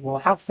estimating, well,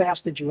 how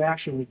fast did you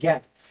actually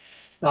get?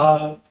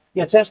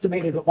 It's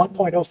estimated that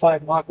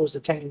 1.05 Mach was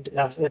attained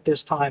at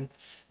this time.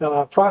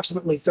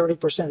 Approximately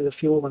 30% of the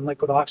fuel and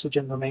liquid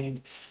oxygen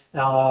remained,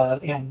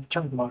 and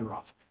turned the motor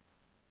off.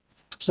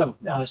 So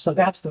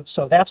that's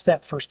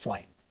that first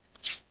flight.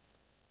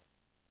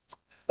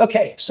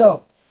 Okay,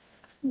 so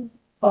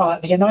the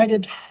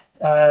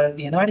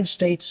United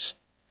States.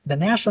 The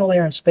National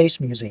Air and Space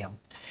Museum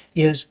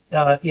is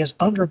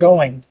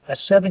undergoing a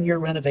 7-year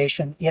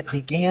renovation. It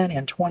began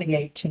in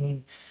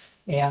 2018,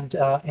 and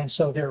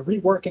so they're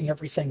reworking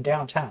everything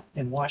downtown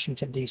in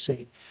Washington,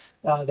 D.C.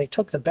 They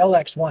took the Bell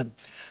X-1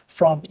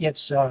 from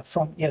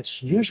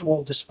its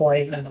usual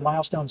display in the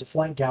Milestones of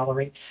Flight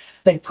Gallery.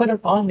 They put it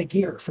on the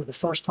gear for the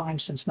first time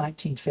since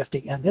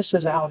 1950, and this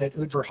is out at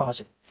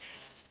Udvar-Hazy.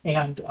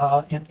 And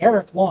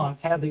Eric Long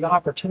had the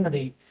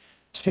opportunity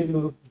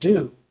to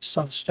do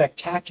some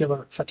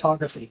spectacular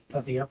photography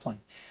of the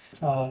airplane.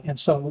 And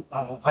so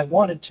I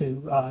wanted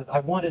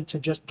to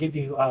just give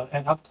you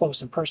an up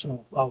close and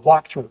personal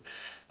walkthrough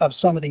of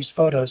some of these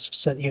photos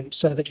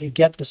so that you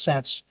get the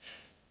sense,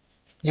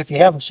 if you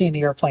haven't seen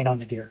the airplane on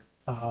the gear,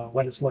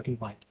 what it's looking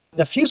like.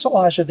 The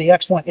fuselage of the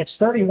X-1, it's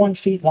 31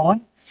 feet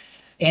long,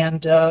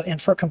 and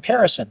for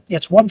comparison,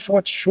 it's 1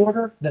 foot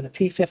shorter than the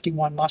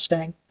P-51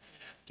 Mustang.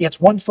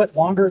 It's 1 foot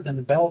longer than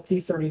the Bell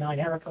P-39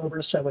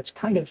 Airacobra, so it's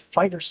kind of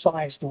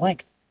fighter-sized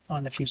length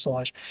on the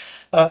fuselage.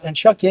 And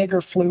Chuck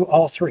Yeager flew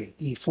all three.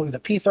 He flew the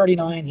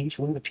P-39, he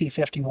flew the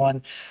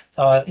P-51,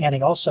 and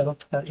he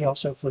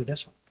also flew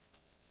this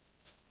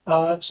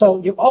one.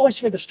 So you always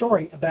hear the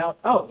story about,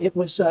 it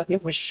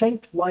was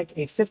shaped like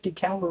a 50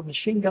 caliber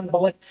machine gun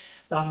bullet,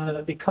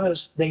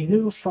 because they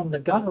knew from the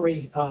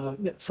gunnery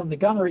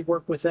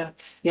work with that,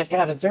 it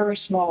had a very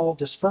small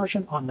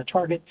dispersion on the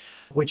target,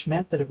 which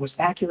meant that it was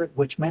accurate,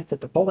 which meant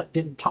that the bullet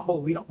didn't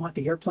tumble. We don't want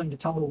the airplane to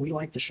tumble. We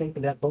like the shape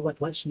of that bullet.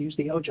 Let's use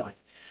the ogive.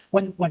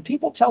 When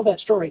people tell that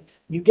story,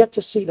 you get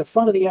to see the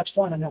front of the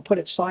X-1 and they'll put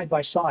it side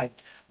by side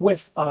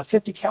with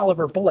 50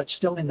 caliber bullets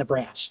still in the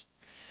brass.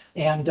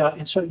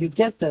 And so you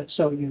get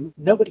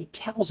nobody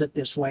tells it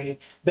this way,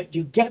 but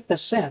you get the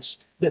sense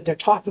that they're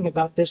talking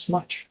about this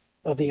much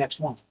of the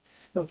X-1.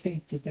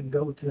 Okay, you can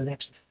go to the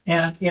next.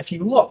 And if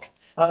you look,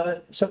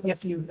 So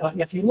if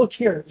you look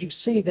here, you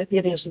see that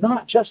it is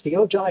not just the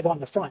ogive on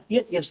the front;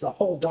 it is the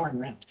whole darn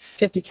round.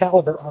 50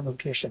 caliber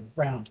armoration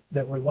round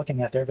that we're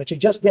looking at there, but you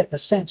just get the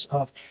sense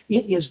of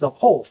it is the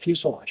whole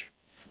fuselage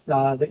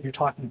that you're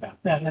talking about.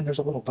 And then there's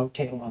a little boat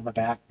tail on the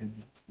back,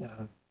 and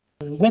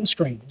the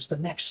windscreen is the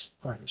next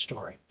part of the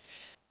story.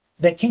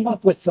 They came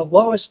up with the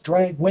lowest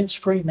drag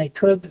windscreen they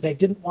could. They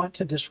didn't want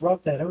to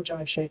disrupt that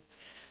ogive shape.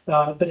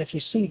 But if you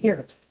see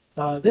here,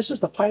 this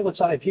is the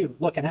pilot's eye view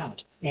looking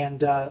out,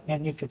 and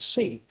you could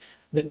see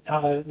that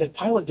the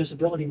pilot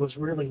visibility was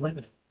really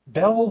limited.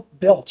 Bell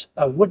built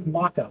a wooden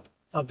mock-up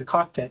of the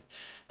cockpit.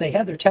 They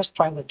had their test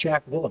pilot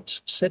Jack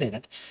Willems sit in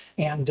it,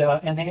 and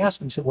they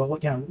asked him, said, "Well,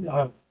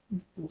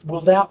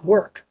 will that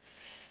work?"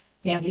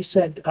 And he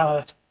said,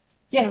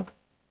 "Yeah,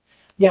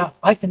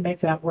 I can make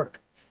that work."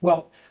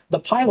 Well, the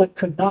pilot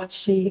could not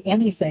see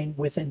anything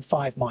within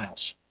 5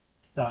 miles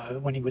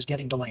when he was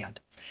getting to land.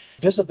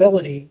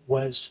 Visibility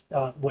was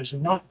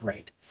not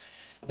great.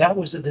 That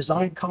was a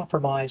design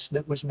compromise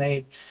that was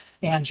made.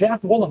 And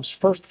Jack Willems'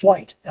 first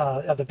flight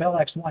of the Bell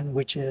X-1,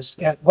 which is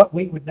at what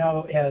we would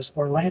know as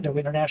Orlando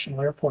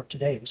International Airport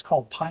today, it was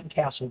called Pine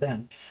Castle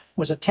then,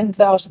 was a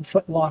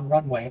 10,000-foot long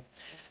runway.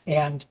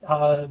 And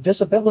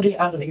visibility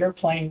out of the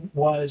airplane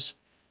was,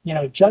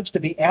 judged to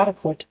be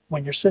adequate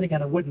when you're sitting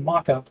in a wooden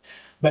mock-up,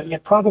 but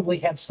it probably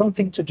had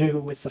something to do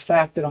with the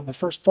fact that on the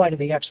first flight of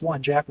the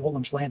X-1, Jack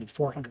Willems landed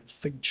 400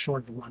 feet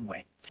short of the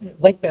runway.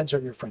 Lake beds are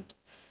your friend.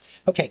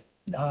 Okay,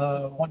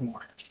 one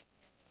more.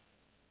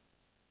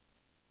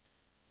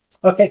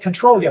 Okay,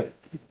 control yoke.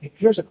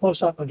 Here's a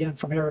close-up again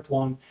from Eric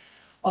Long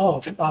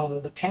of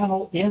the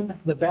panel in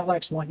the Bell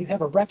X-1. You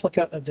have a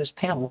replica of this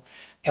panel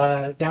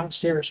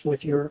downstairs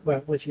with your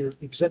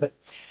exhibit.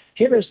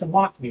 Here is the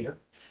Mach meter.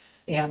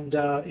 And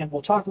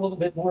we'll talk a little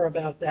bit more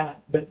about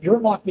that. But your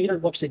Mach meter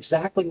looks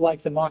exactly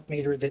like the Mach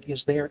meter that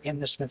is there in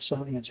the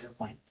Smithsonian's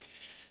airplane.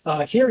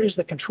 Here is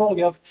the control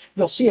yoke.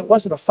 You'll see it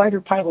wasn't a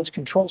fighter pilot's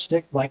control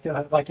stick like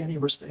any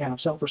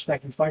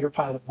self-respecting fighter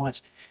pilot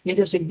wants. It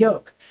is a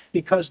yoke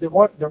because there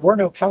were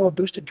no power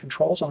boosted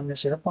controls on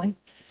this airplane,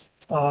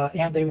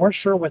 and they weren't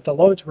sure what the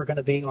loads were going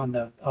to be on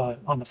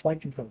the flight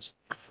controls.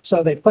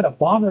 So they put a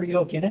bomber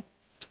yoke in it.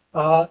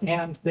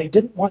 And they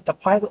didn't want the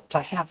pilot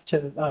to have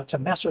to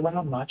mess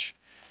around much.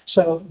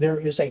 So there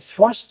is a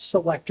thrust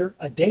selector,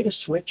 a data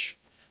switch,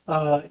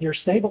 your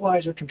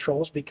stabilizer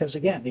controls, because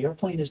again, the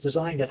airplane is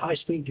designed at high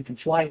speed. You can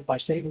fly it by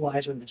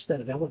stabilizer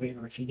instead of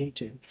elevator if you need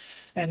to.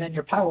 And then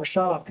your power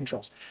shutoff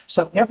controls.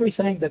 So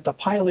everything that the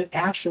pilot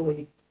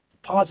actually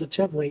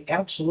positively,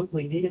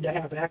 absolutely needed to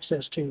have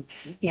access to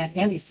in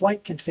any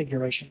flight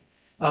configuration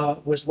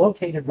was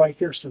located right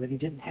here so that he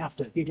didn't have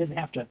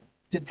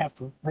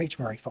to reach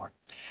very far.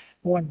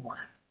 One more.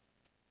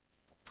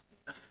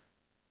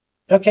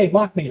 Okay,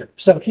 Mach meter.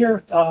 So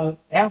here,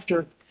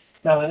 after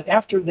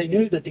they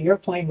knew that the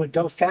airplane would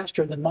go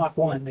faster than Mach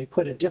 1, they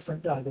put a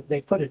different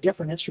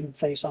instrument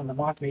face on the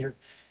Mach meter,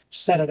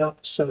 set it up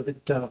so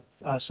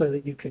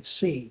that you could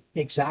see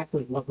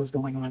exactly what was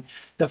going on.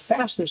 The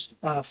fastest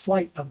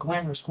flight of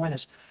Glamorous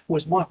Glennis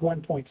was Mach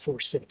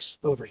 1.46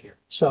 over here.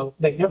 So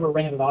they never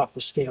ran it off the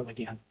scale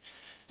again.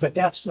 But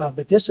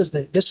this is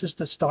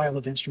the style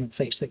of instrument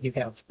face that you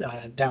have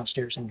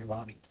downstairs in your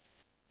lobby.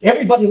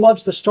 Everybody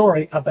loves the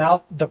story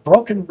about the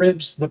broken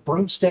ribs, the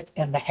broomstick,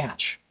 and the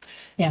hatch.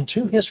 And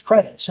to his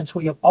credit, since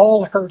we have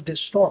all heard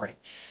this story,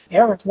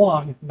 Eric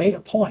Long made a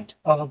point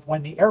of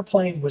when the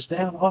airplane was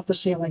down off the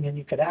ceiling and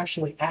you could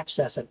actually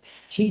access it.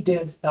 He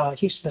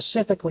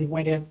specifically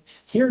went in.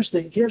 Here's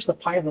the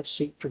pilot's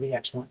seat for the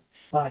X-1.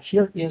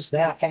 Here is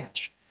that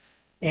hatch.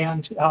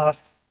 And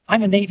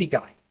I'm a Navy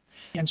guy.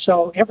 And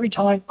so every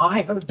time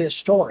I heard this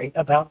story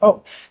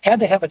about, had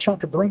to have a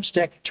chunk of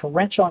broomstick to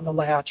wrench on the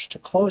latch to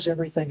close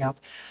everything up,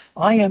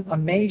 I am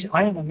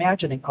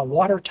imagining a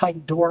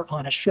watertight door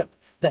on a ship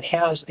that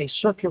has a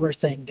circular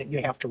thing that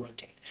you have to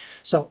rotate.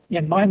 So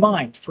in my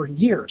mind, for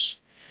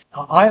years,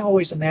 I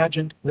always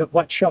imagined that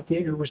what Chuck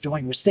Yeager was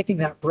doing was sticking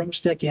that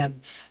broomstick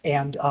in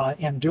and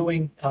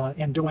doing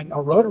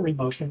a rotary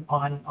motion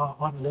on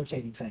a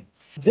rotating thing.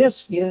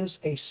 This is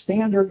a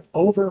standard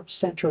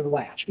over-center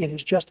latch. It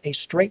is just a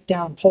straight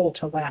down pull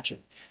to latch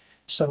it.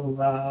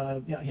 So,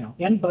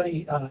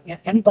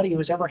 anybody who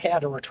has ever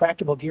had a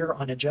retractable gear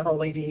on a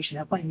general aviation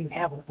airplane, you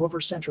have an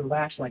over-center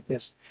latch like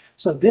this.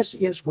 So this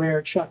is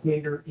where Chuck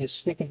Yeager is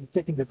sticking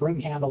the broom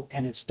handle,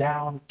 and it's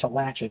down to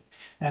latch it.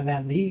 And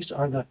then these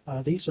are the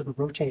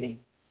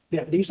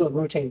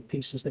rotating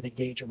pieces that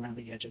engage around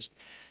the edges.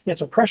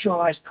 It's a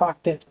pressurized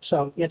cockpit,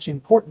 so it's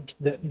important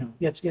that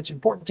it's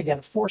important to get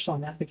a force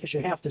on that because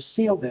you have to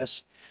seal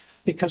this,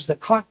 because the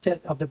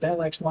cockpit of the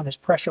Bell X-1 is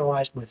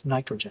pressurized with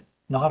nitrogen,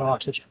 not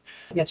oxygen.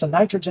 It's a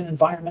nitrogen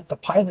environment. The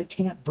pilot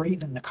can't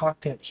breathe in the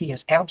cockpit. He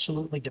is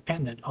absolutely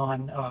dependent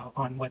on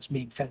what's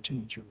being fed to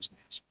him through his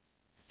mask.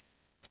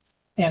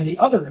 And the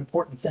other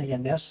important thing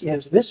in this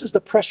is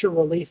the pressure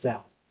relief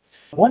valve.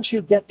 Once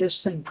you get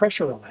this thing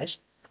pressurized,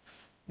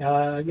 you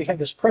have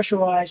this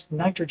pressurized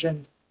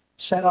nitrogen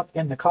set up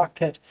in the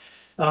cockpit.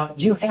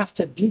 you have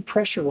to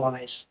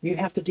depressurize. You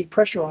have to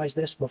depressurize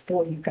this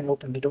before you can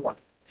open the door.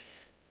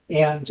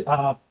 And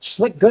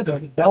Slick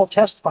Goodwin, Bell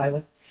test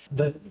pilot,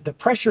 the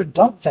pressure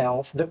dump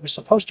valve that was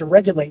supposed to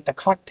regulate the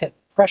cockpit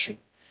pressure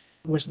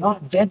was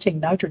not venting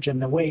nitrogen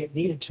the way it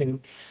needed to.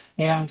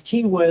 And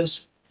he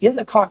was in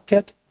the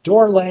cockpit,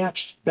 door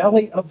latched,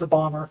 belly of the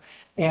bomber,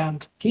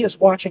 and he is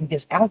watching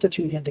his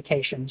altitude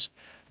indications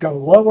go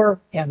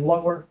lower and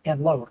lower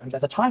and lower. And by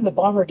the time the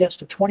bomber gets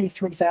to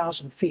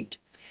 23,000 feet,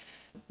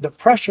 the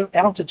pressure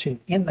altitude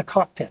in the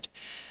cockpit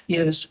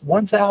is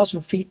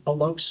 1,000 feet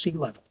below sea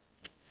level.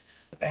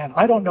 And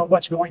I don't know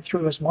what's going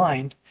through his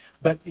mind,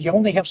 but you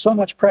only have so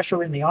much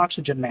pressure in the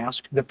oxygen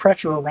mask. The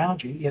pressure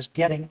around you is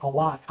getting a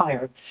lot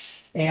higher.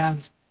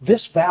 And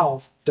this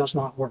valve does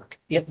not work.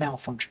 It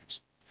malfunctions.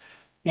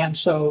 And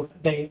so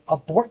they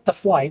abort the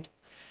flight,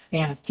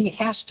 and he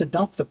has to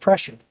dump the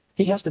pressure.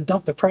 He has to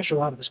dump the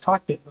pressure out of his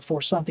cockpit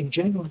before something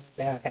genuinely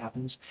bad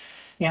happens.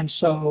 And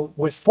so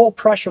with full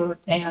pressure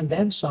and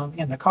then some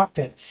in the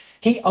cockpit,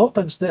 he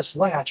opens this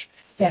latch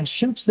and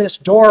shoots this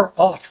door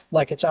off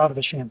like it's out of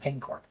a champagne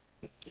cork.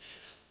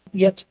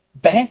 It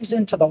bangs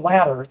into the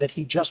ladder that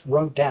he just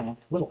rode down,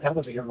 little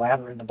elevator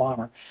ladder in the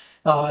bomber.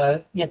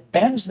 It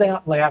bends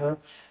that ladder,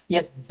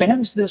 it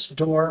bends this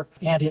door,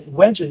 and it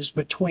wedges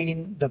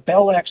between the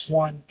Bell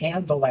X-1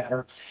 and the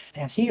ladder.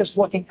 And he is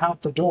looking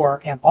out the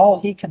door, and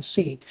all he can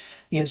see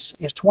is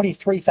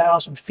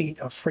 23,000 feet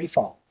of free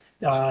fall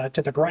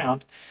to the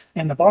ground.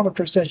 And the bomber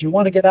crew says, "You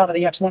want to get out of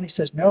the X-1?" He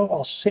says, "No,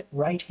 I'll sit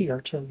right here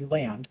till you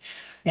land."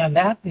 And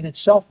that in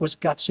itself was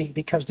gutsy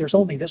because there's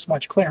only this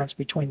much clearance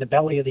between the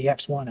belly of the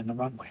X-1 and the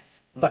runway.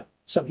 But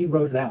so he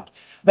rode it out.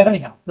 But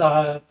anyhow,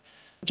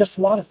 just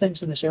a lot of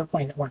things in this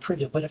airplane that weren't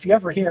trivial. But if you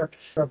ever hear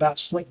about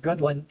Slick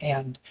Goodwin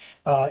and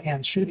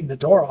shooting the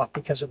door off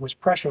because it was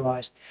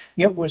pressurized,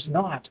 it was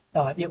not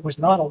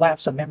a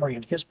lapse of memory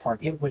on his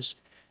part. It was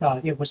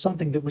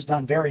something that was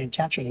done very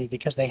intentionally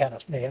because they had a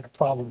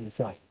problem in the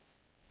flight.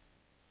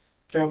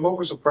 Cam, what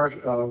was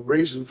the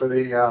reason for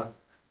the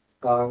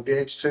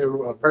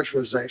H2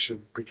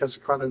 pressurization? Because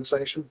of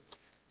condensation?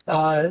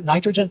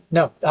 Nitrogen?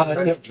 No.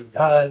 Nitrogen.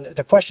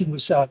 The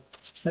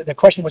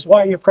question was,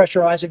 why are you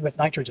pressurizing with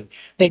nitrogen?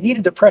 They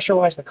needed to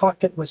pressurize the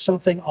cockpit with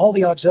something. All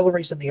the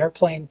auxiliaries in the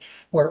airplane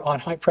were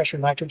on high pressure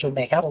nitrogen.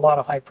 They had a lot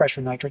of high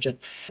pressure nitrogen.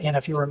 And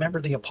if you remember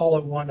the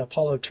Apollo 1,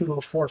 Apollo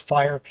 204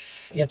 fire,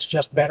 it's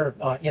just better.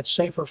 It's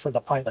safer for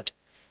the pilot.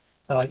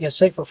 It's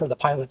safer for the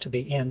pilot to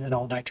be in an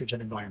all nitrogen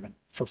environment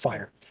for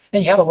fire.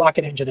 And you had a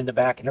rocket engine in the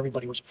back, and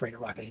everybody was afraid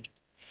of rocket engine.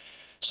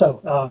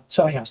 So that's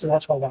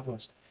what that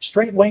was.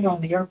 Straight wing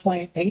on the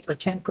airplane, 8 or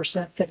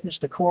 10% thickness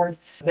to chord.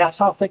 That's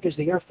how thick is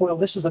the airfoil.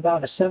 This is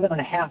about a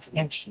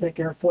 7.5-inch thick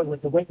airfoil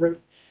at the wing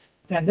root.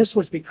 And this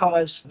was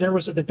because there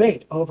was a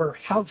debate over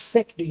how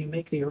thick do you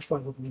make the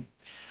airfoil.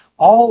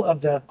 All of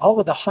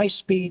the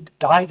high-speed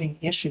diving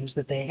issues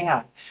that they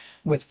had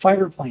with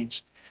fighter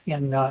planes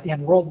in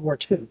World War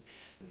II.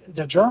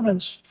 The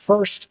Germans'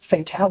 first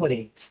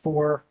fatality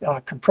for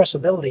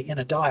compressibility in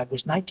a dive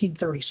was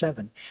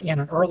 1937 in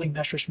an early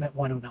Messerschmitt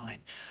 109.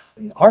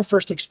 Our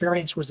first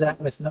experience was in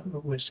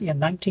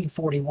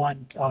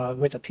 1941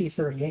 with a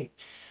P-38.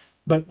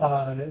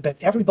 But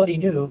everybody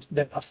knew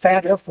that a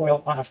fat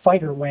airfoil on a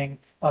fighter wing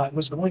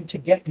was going to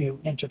get you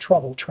into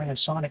trouble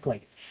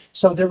transsonically.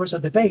 So there was a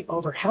debate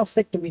over how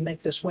thick do we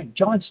make this wing.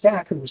 John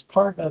Stack, who was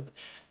part of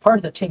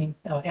the team,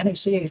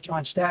 NACA's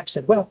John Stack,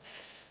 said, well,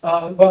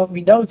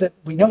 we know that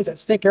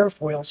thick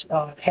airfoils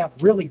have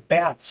really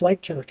bad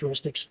flight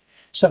characteristics.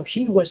 So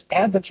he was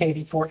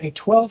advocating for a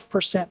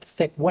 12%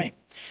 thick wing,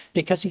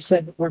 because he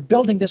said, we're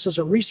building this as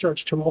a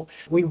research tool.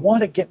 We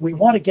want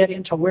to get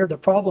into where the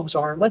problems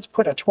are. Let's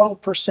put a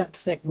 12%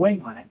 thick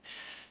wing on it.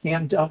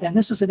 And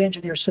this is an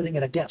engineer sitting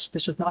at a desk.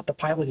 This is not the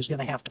pilot who's going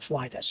to have to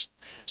fly this.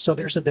 So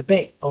there's a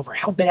debate over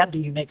how bad do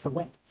you make the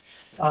wing.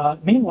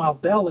 Meanwhile,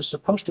 Bell is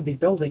supposed to be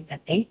building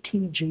an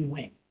 18G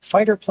wing.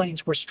 Fighter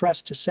planes were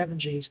stressed to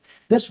 7Gs.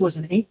 This was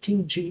an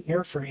 18G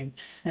airframe.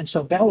 And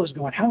so Bell is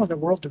going, how in the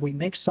world do we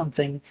make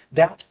something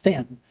that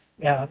thin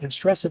and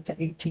stress it to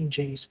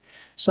 18Gs?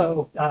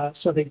 So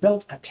they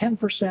built a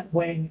 10%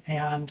 wing,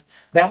 and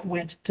that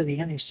went to the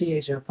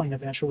NACA's airplane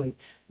eventually.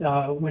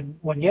 When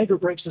Yeager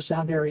breaks the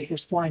sound area,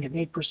 he's flying an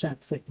 8%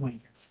 thick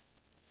wing.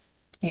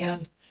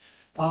 And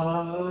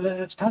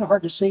it's kind of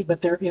hard to see,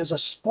 but there is a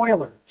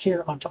spoiler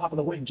here on top of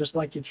the wing, just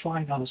like you'd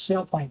find on a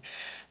sailplane.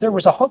 There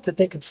was a hope that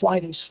they could fly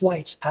these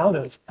flights out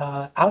of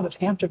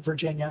Hampton,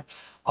 Virginia,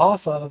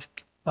 off of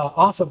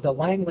the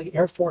Langley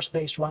Air Force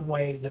Base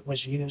runway that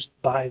was used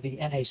by the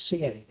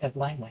NACA at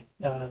Langley,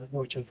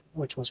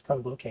 which was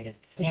co-located.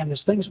 And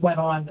as things went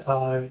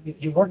on,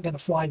 you weren't going to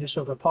fly this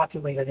over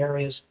populated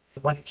areas.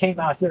 When it came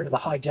out here to the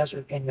high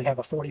desert and you have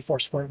a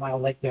 44 square mile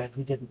lake bed,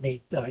 you didn't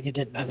need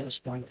the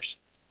spoilers.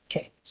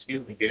 Okay.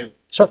 Excuse me, Gail.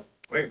 So,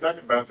 When you're talking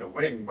about the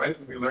wing, why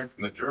didn't we learn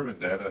from the German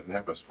data and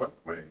have a swept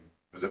wing?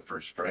 Was it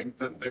for strength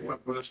that they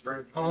went with a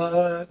strength?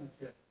 I'll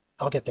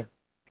get there.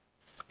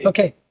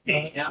 Okay.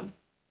 And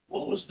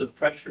what was the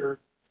pressure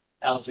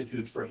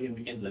altitude for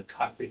him in the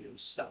cockpit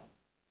himself?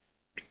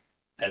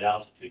 at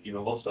altitude? You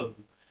know, most of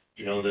them,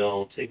 you know,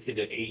 they'll take you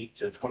to 8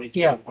 to 20,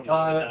 Yeah,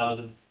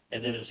 25,000,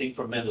 and then it's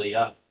incrementally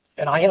up.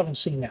 And I haven't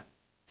seen that.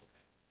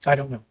 I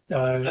don't know.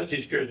 I'm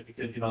just curious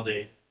because, you know,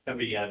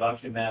 you have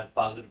oxygen mask,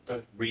 positive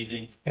pressure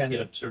breathing, And- you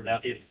know, certain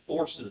out, it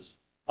forces.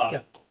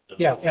 positive.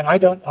 Yeah, and I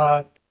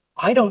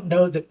don't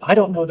know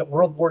that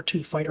World War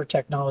II fighter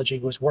technology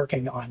was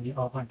working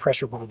on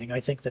pressure breathing. I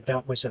think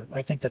that was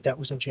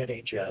a jet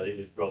age. Yeah, they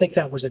just I broke think it.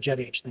 that was a jet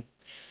age thing.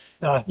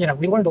 You know,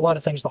 we learned a lot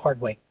of things the hard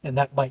way, and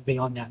that might be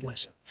on that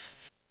list.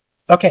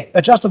 Okay,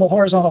 adjustable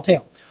horizontal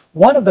tail.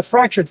 One of the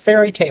fractured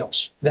fairy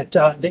tales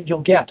that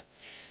you'll get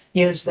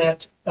is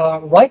that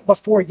right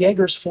before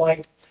Yeager's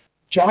flight,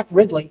 Jack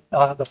Ridley,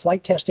 the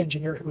flight test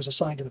engineer who was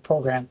assigned to the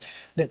program,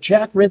 that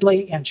Jack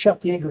Ridley and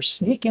Chuck Yeager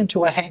sneak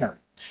into a hangar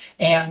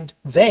and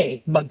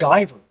they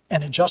MacGyver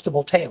an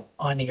adjustable tail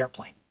on the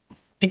airplane.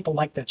 People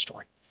like that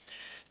story.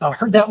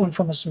 Heard that one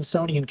from a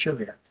Smithsonian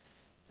curator.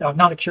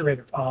 Not a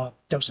curator,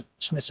 docent,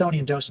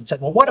 Smithsonian docent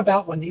said, well, what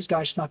about when these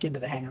guys snuck into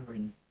the hangar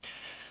and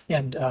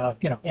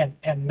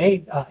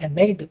made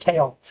the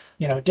tail,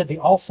 you know, did the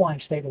all-flying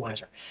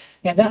stabilizer.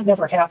 And that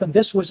never happened.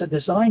 This was a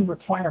design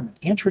requirement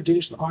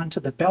introduced onto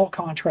the Bell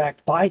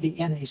contract by the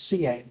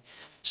NACA,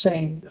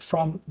 saying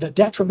from the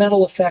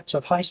detrimental effects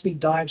of high-speed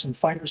dives and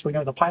fighters, we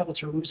know the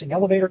pilots are losing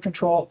elevator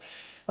control.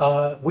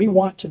 We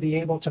want to be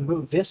able to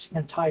move this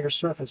entire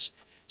surface.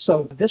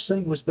 So this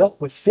thing was built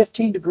with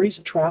 15 degrees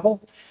of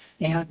travel,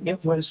 and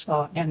it was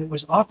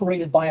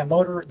operated by a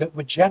motor that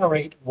would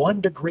generate 1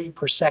 degree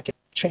per second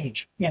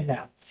change in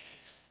that.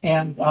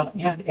 And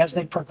as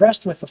they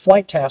progressed with the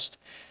flight test,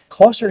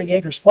 closer to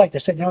Yeager's flight, they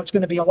said, no, it's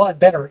going to be a lot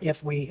better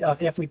if we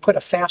put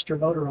a faster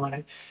motor on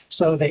it.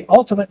 So they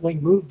ultimately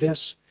moved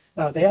this.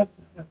 They have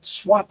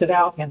swapped it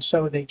out, and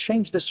so they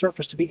changed the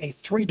surface to be a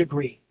 3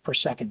 degree per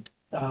second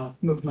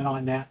movement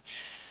on that.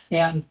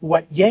 And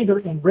what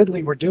Yeager and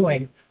Ridley were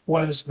doing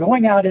was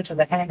going out into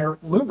the hangar,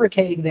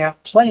 lubricating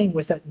that, playing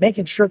with it,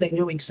 making sure they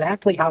knew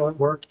exactly how it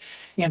worked.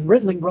 And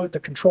Ridley wrote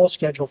the control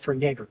schedule for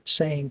Yeager,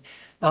 saying,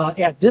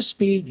 at this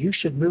speed, you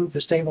should move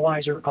the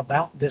stabilizer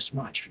about this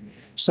much,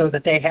 so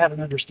that they had an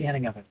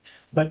understanding of it.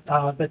 But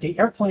the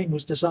airplane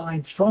was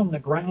designed from the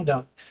ground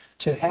up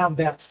to have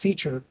that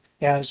feature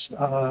as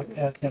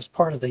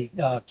part of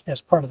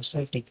the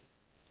safety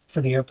for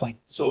the airplane.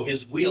 So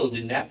his wheel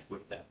didn't have to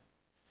work that.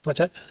 What's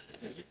that?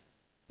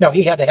 No,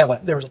 he had to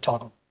have there was a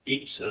toggle.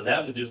 So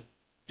that was just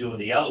doing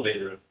the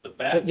elevator at the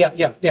back.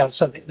 Yeah.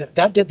 So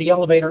that did the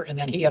elevator, and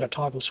then he had a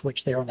toggle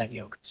switch there on that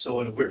yoke.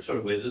 So in a weird sort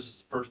of way, this is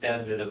the first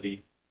advent of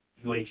the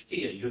UHT,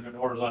 a unit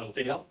horizontal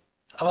tail.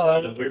 In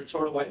Uh, a weird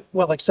sort of way.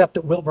 well, except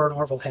that Wilbur and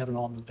Orville had an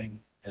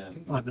all-moving. Yeah.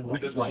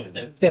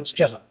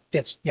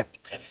 Yeah.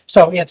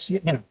 So it's,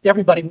 you know,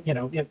 everybody, you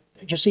know,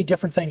 you see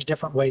different things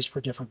different ways for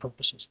different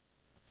purposes.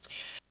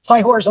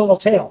 High horizontal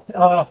tail.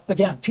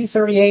 Again,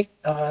 P-38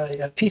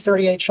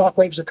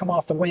 shockwaves that come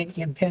off the wing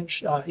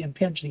impinge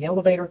the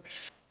elevator.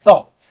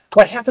 Oh,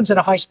 what happens in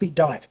a high-speed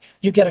dive?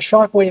 You get a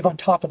shockwave on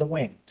top of the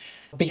wing.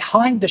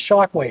 Behind the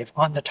shockwave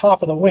on the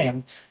top of the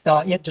wing,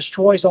 it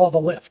destroys all the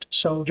lift.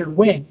 So your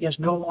wing is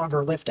no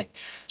longer lifting.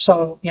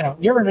 So, you know,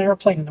 you're in an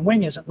airplane and the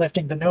wing isn't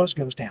lifting, the nose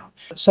goes down.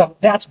 So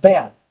that's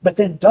bad. But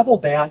then double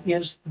bad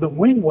is the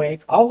wing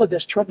wave, all of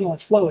this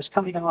turbulent flow is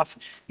coming off.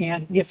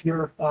 And if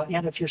your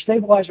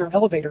stabilizer and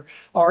elevator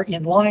are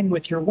in line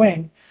with your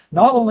wing,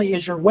 not only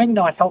is your wing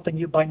not helping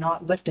you by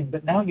not lifting,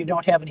 but now you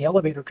don't have any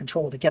elevator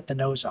control to get the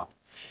nose up.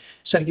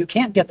 So you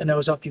can't get the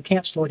nose up, you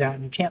can't slow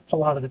down, you can't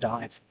pull out of the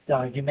dive,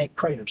 you make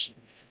craters.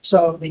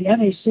 So the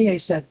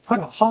NACA said, put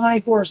a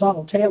high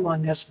horizontal tail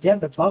on this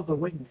dead above the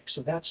wing mix.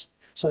 So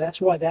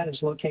that's why that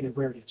is located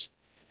where it is.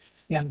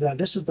 And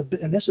this is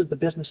the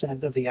business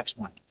end of the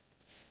X-1.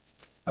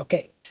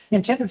 Okay,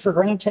 intended for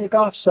ground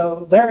takeoff.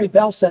 So Larry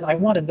Bell said, I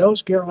want a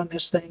nose gear on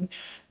this thing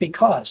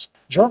because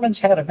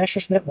Germans had a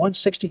Messerschmitt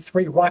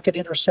 163 rocket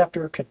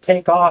interceptor, could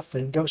take off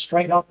and go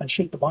straight up and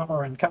shoot the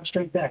bomber and come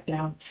straight back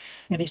down.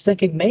 And he's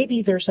thinking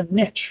maybe there's a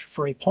niche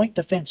for a point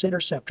defense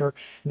interceptor.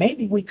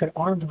 Maybe we could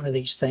arm one of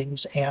these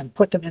things and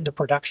put them into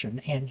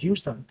production and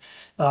use them.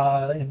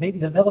 And maybe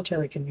the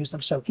military can use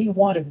them. So he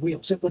wanted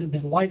wheels. It would have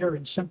been lighter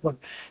and simpler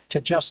to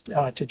just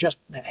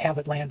have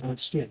it land on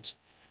skids.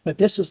 But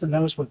this is the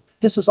nose wheel.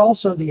 This is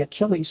also the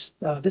Achilles.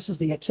 This is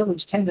the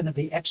Achilles tendon of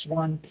the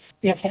X-1.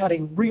 It had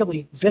a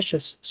really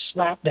vicious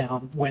slap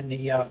down when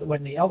the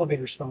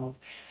elevator stalled,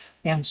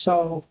 and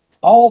so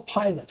all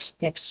pilots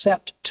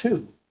except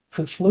 2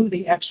 who flew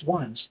the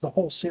X-1s, the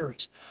whole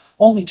series,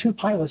 only 2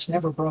 pilots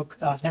never broke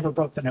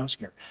the nose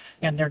gear,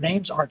 and their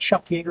names are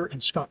Chuck Yeager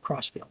and Scott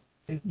Crossfield.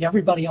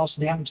 Everybody else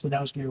damaged the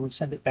nose gear would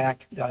send it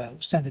back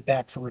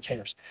for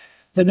repairs.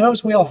 The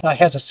nose wheel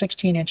has a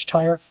 16-inch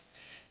tire.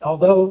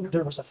 Although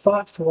there was a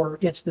thought for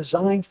its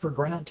design for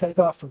ground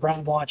takeoff, for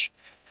ground launch,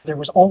 there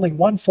was only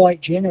one flight,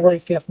 January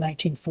 5th,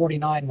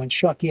 1949, when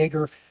Chuck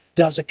Yeager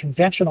does a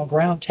conventional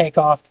ground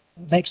takeoff,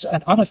 makes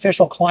an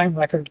unofficial climb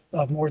record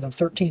of more than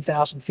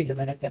 13,000 feet a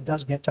minute, and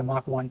does get to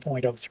Mach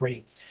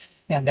 1.03.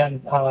 And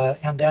then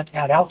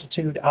at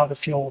altitude, out of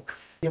fuel,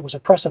 it was a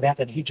press event,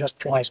 and he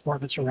just flies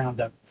orbits around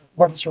the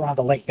orbits around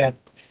the lake bed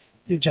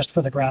just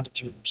for the ground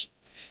observers.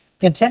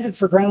 Intended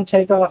for ground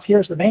takeoff,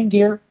 here's the main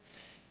gear.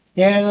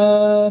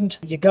 And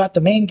you got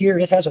the main gear.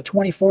 It has a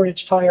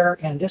 24-inch tire,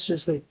 and this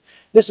is the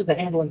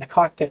handle in the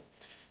cockpit.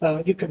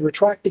 You could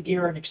retract the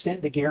gear and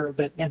extend the gear,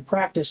 but in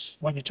practice,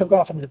 when you took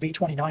off into the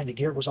B-29, the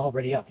gear was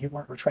already up. You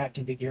weren't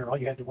retracting the gear. All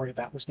you had to worry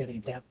about was getting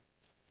it down.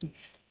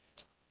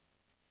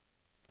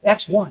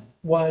 X-1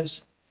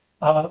 was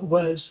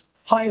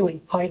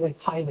highly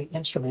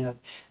instrumented.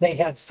 They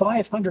had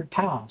 500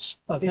 pounds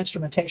of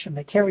instrumentation.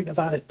 They carried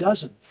about a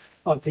dozen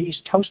of these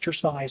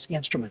toaster-sized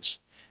instruments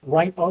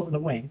right over the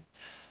wing.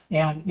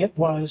 And it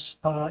was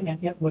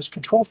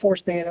control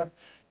force data,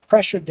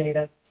 pressure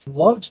data,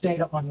 loads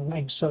data on the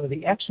wing. So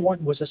the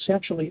X-1 was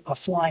essentially a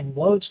flying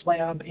loads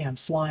lab and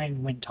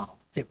flying wind tunnel.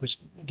 It was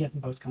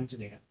getting both kinds of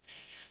data.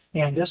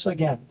 And this,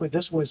 again,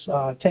 this was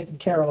taken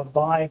care of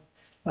by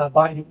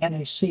the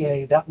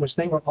NACA.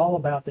 They were all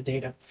about the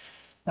data.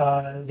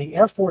 The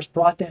Air Force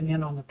brought them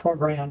in on the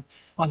program,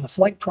 on the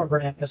flight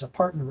program, as a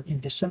partner in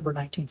December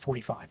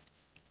 1945.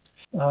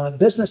 The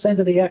business end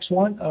of the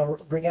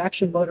X-1,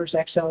 reaction motors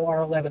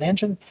XLR-11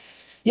 engine.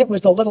 It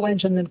was the little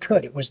engine that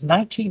could. It was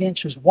 19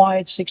 inches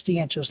wide, 60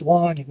 inches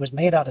long. It was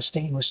made out of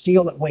stainless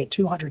steel. It weighed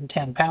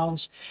 210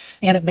 pounds,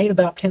 and it made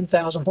about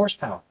 10,000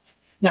 horsepower.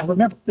 Now,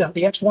 remember,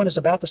 the X-1 is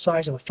about the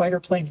size of a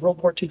fighter plane.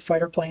 World War II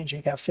fighter planes,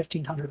 you have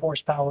 1,500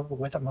 horsepower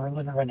with a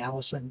Merlin or an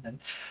Allison, and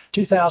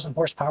 2,000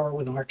 horsepower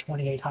with an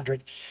R-2800.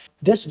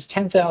 This is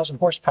 10,000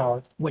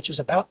 horsepower, which is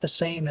about the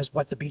same as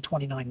what the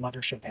B-29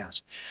 mothership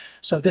has.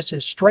 So this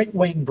is straight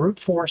wing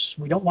brute force.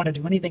 We don't want to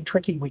do anything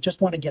tricky. We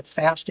just want to get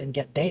fast and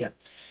get data.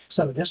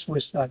 So this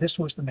was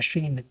the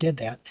machine that did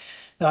that.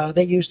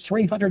 They used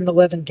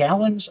 311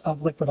 gallons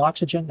of liquid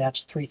oxygen.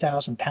 That's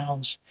 3,000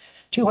 pounds.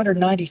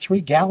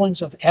 293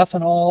 gallons of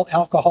ethanol,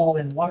 alcohol,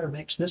 and water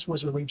mix. This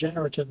was a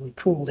regeneratively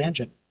cooled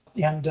engine.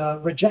 And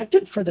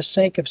rejected for the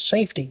sake of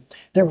safety,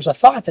 there was a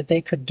thought that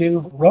they could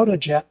do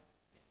rotojet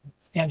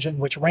engine,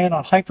 which ran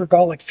on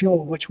hypergolic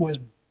fuel, which was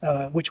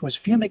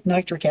fumic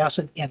nitric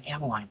acid and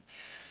aniline.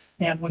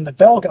 And when the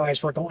Bell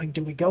guys were going,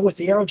 do we go with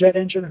the Aerojet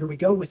engine or do we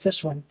go with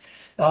this one?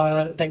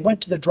 They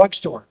went to the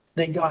drugstore.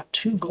 They got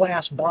 2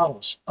 glass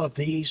bottles of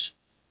these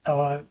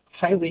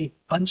highly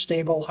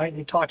unstable,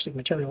 highly toxic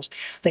materials.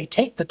 They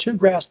taped the 2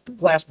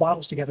 glass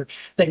bottles together.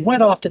 They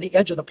went off to the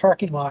edge of the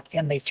parking lot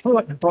and they threw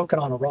it and broke it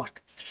on a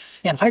rock.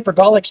 And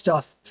hypergolic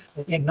stuff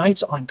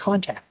ignites on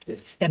contact.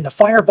 And the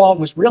fireball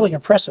was really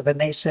impressive.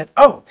 And they said,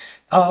 oh,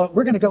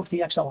 we're going to go with the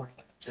XLR.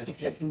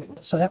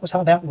 So that was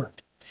how that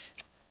worked.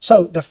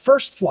 So the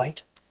first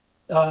flight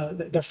of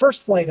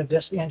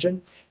this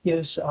engine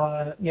is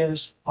on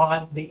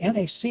the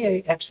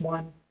NACA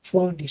X-1,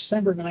 flown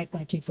December 9th,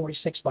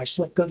 1946 by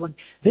Slick Goodwin.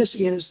 This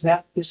is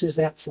that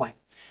flight,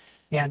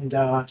 and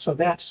so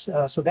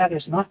that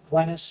is not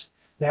Glennis.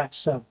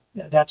 That's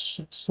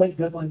Slick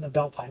Goodwin, the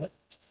Bell pilot.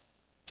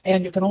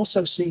 And you can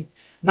also see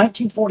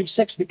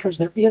 1946 because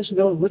there is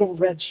no little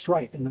red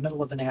stripe in the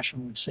middle of the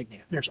national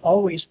insignia. There's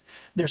always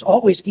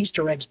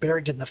Easter eggs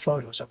buried in the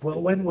photos of,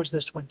 well, when was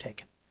this one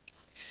taken?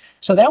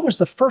 So that was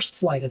the first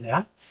flight of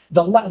that.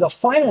 The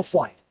final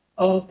flight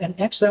of an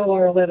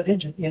XLR-11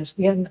 engine is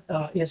in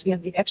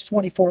the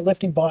X-24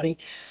 lifting body,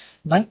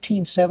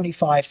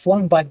 1975,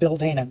 flown by Bill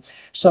Dana.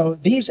 So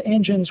these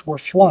engines were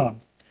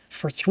flown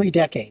for 3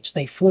 decades.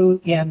 They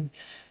flew in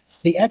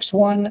the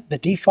X-1, the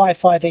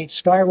D-558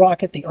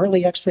 Skyrocket. The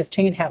early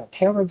X-15 had a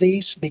pair of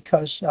these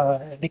because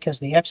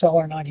the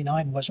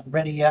XLR-99 wasn't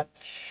ready yet.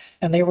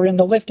 And they were in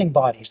the lifting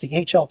bodies, the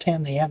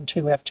HL-10, the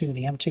M2F2,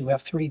 the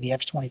M2F3, the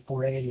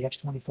X-24A, the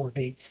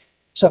X-24B.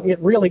 So it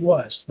really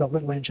was the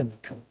little engine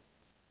that could.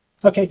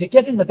 Okay, to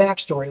get in the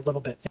backstory a little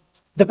bit.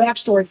 The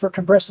backstory for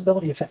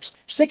compressibility effects.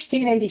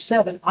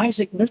 1687,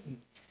 Isaac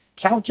Newton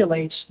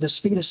calculates the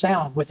speed of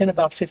sound within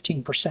about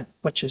 15%,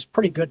 which is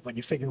pretty good when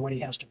you figure what he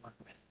has to work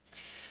with.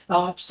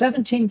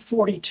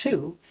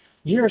 1742,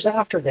 years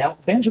after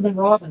that, Benjamin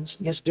Robbins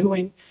is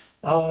doing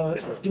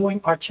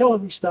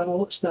artillery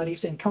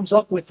studies and comes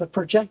up with the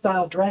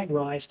projectile drag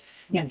rise,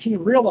 and he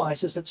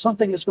realizes that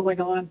something is going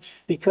on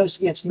because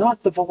it's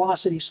not the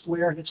velocity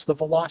squared, it's the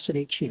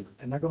velocity cubed.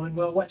 And they're going,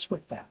 well, what's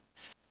with that?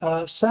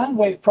 Sound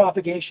wave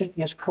propagation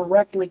is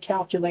correctly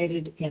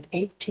calculated in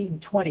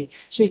 1820.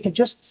 So you can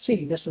just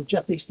see this is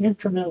just these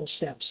incremental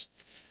steps.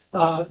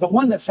 The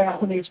one that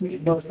fascinates me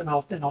most, and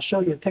I'll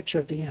show you a picture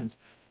at the end.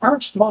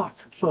 Ernst Mach,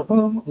 for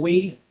whom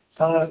we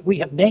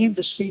have named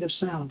the speed of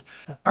sound.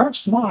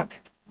 Ernst Mach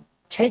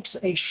takes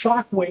a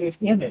shockwave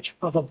image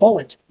of a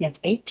bullet in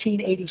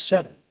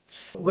 1887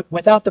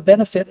 without the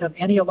benefit of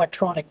any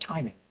electronic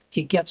timing.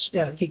 He gets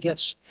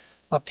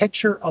a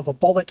picture of a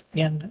bullet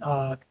in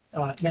a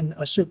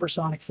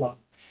supersonic flow,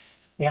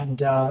 and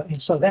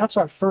so that's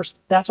our first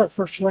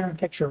glaring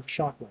picture of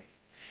shockwave.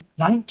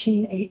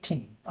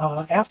 1918,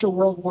 after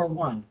World War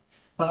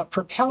I,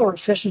 propeller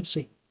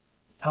efficiency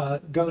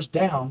goes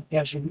down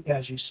as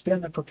you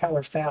spin the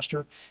propeller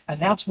faster, and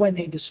that's when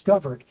they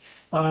discovered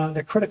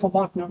the critical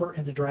Mach number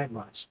and the drag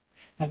rise,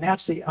 and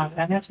that's the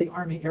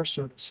Army Air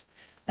Service.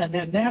 And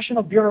then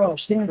National Bureau of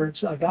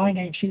Standards, a guy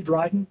named Hugh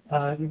Dryden,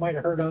 you might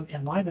have heard of,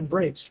 and Lyman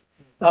Briggs,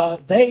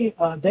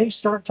 they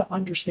start to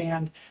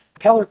understand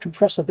propeller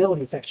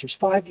compressibility effects. There's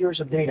 5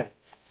 years of data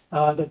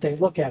that they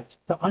look at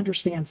to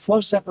understand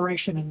flow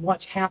separation and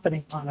what's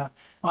happening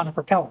on a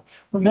propeller.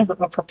 Remember,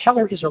 a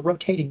propeller is a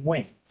rotating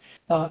wing.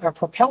 A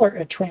propeller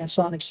at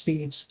transonic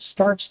speeds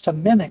starts to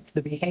mimic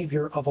the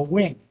behavior of a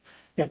wing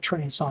at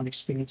transonic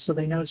speeds, so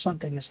they know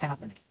something is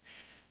happening.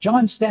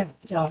 John Stack,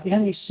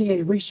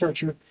 NACA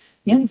researcher,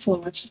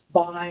 influenced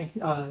by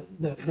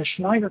the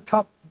Schneider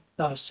Cup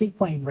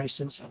seaplane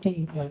races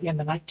in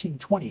the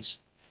 1920s,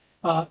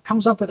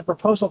 comes up with a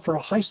proposal for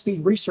a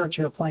high-speed research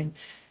airplane.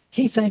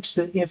 He thinks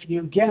that if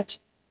you get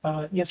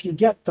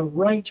the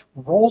right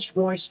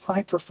Rolls-Royce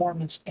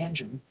high-performance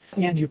engine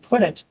and you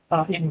put it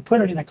in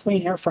a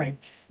clean airframe,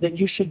 then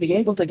you should be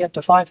able to get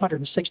to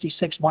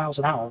 566 miles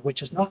an hour,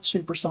 which is not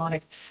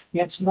supersonic.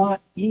 It's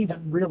not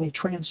even really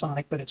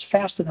transonic, but it's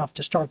fast enough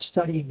to start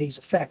studying these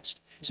effects.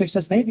 So he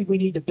says, maybe we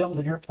need to build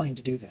an airplane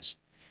to do this.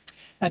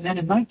 And then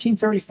in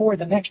 1934,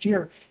 the next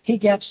year, he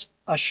gets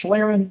a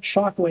Schlieren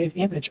shockwave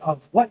image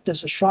of what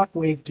does a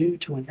shockwave do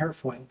to an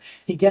airfoil.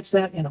 He gets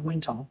that in a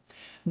wind tunnel.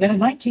 And then in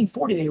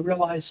 1940, they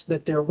realized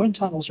that their wind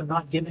tunnels are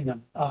not giving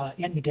them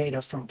any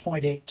data from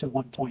 0.8 to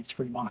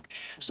 1.3 Mach.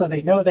 So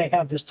they know they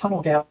have this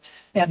tunnel gap.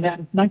 And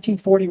then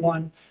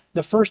 1941,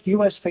 the first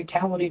U.S.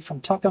 fatality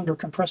from tuck under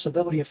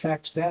compressibility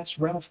effects, that's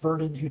Ralph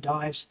Verdon, who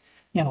dies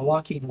in a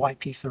Lockheed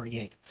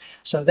YP-38.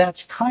 So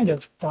that's kind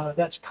of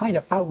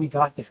how we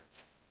got there,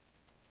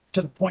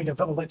 to the point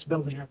of, oh, let's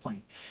build an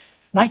airplane.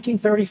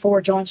 1934,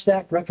 John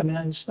Stack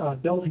recommends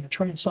building a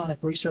transonic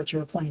research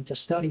airplane to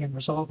study and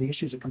resolve the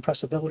issues of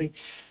compressibility.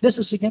 This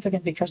is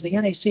significant because the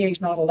NACA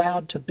is not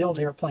allowed to build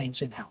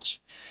airplanes in-house.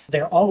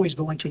 They're always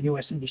going to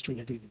U.S. industry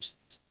to do these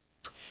things.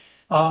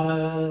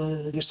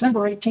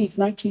 December 18th,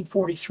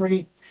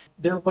 1943,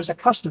 there was a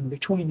custom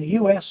between the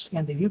U.S.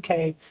 and the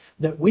U.K.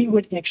 that we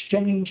would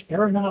exchange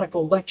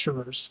aeronautical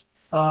lecturers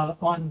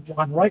on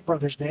Wright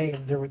Brothers Day,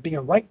 and there would be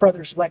a Wright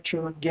Brothers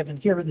lecture given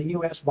here in the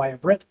U.S. by a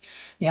Brit,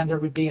 and there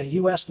would be a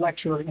U.S.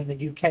 lecturer in the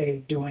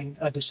U.K. doing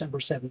a December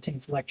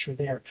 17th lecture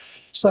there.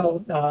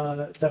 So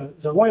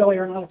the Royal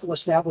Aeronautical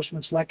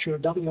Establishment's lecturer,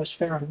 W.S.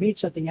 Farron,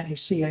 meets at the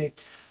NACA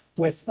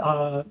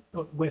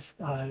with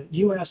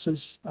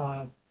U.S.'s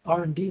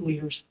R&D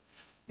leaders,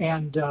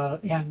 and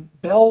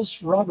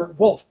Bell's Robert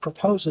Wolfe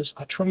proposes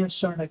a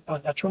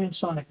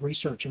transonic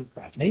research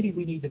aircraft. Maybe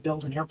we need to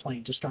build an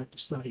airplane to start to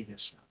study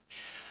this.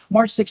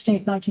 March 16,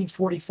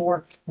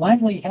 1944,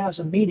 Langley has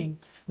a meeting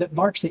that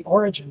marks the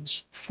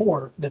origins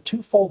for the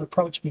twofold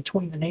approach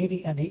between the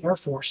Navy and the Air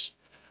Force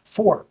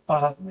for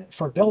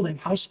building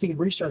high-speed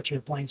research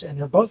airplanes, and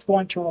they're both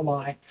going to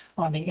rely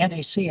on the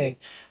NACA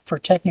for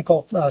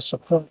technical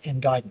support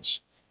and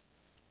guidance.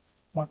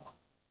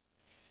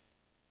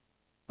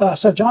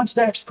 So John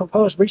Stack's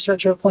proposed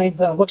research airplane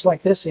looks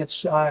like this.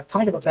 It's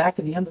kind of a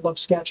back-of-the-envelope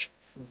sketch,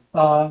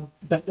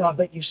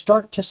 but you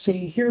start to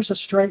see, here's a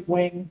straight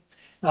wing.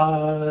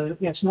 It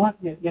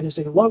is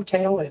a low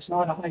tail, it's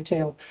not a high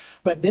tail,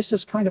 but this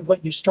is kind of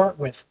what you start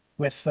with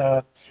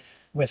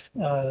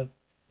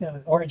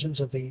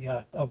origins of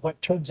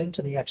what turns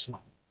into the X-1.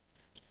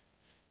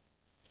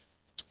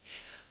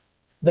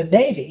 The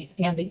Navy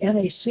and the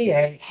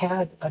NACA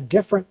had a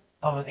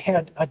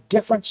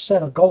different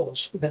set of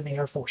goals than the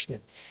Air Force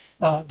did.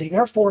 The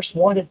Air Force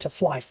wanted to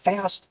fly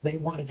fast. They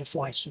wanted to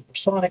fly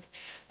supersonic,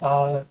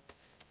 and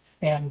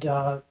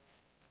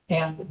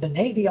the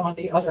Navy, on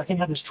the other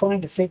hand, is trying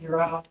to figure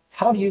out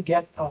how do you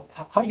get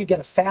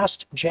a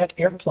fast jet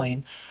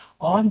airplane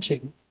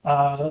onto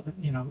how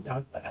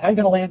are you going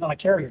to land on a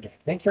carrier deck?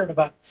 They cared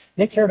about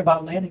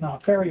landing on a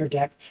carrier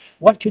deck.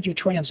 What could you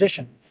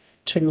transition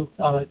to?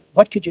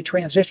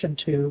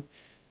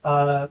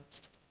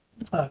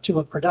 To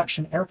a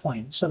production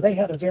airplane. So they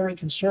had a very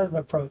conservative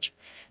approach.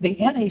 The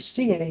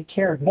NACA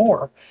cared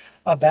more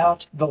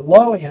about the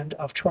low end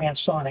of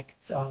transonic,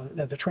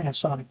 the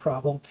transonic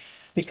problem,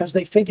 because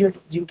they figured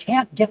you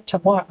can't get to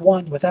Mach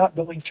 1 without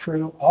going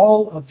through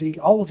all of these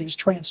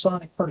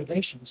transonic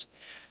perturbations.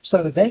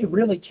 So they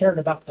really cared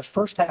about the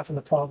first half of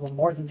the problem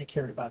more than they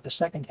cared about the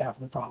second half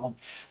of the problem.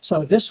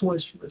 So this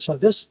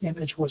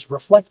image was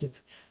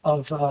reflective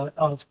of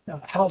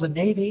how the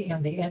Navy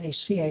and the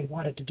NACA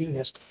wanted to do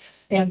this.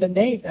 And the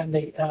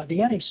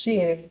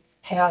NACA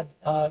had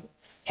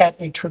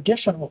a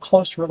traditional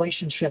close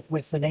relationship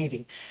with the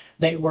Navy.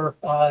 They were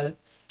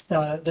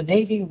the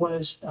Navy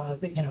was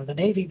the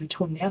Navy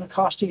between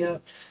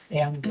Anacostia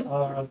and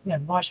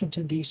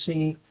Washington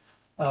D.C.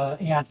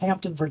 And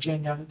Hampton,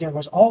 Virginia. There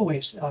was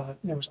always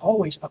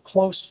a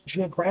close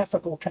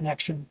geographical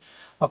connection,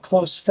 a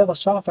close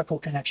philosophical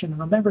connection. And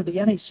remember, the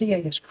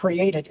NACA is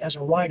created as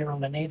a rider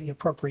on the Navy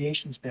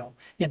Appropriations Bill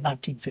in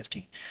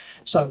 1915.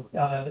 So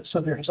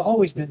there has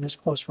always been this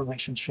close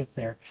relationship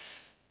there.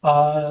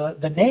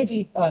 The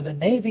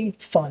Navy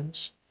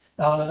funds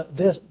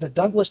the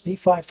Douglas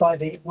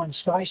D-5581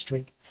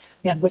 Skystreak,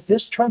 and with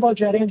this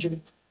turbojet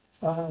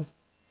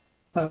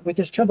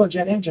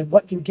engine,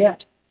 what you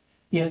get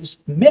is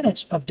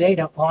minutes of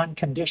data on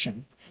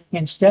condition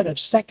instead of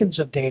seconds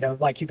of data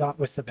like you got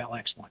with the Bell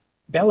X-1.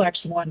 Bell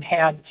X-1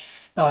 had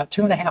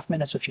 2.5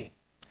 minutes of fuel.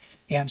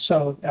 And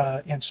so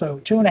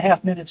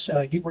 2.5 minutes,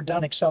 you were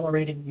done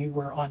accelerating, you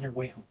were on your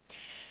way home.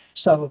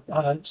 So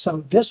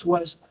this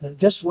was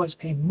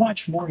a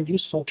much more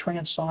useful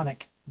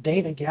transonic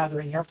data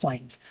gathering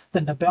airplane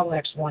than the Bell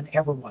X-1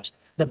 ever was.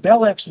 The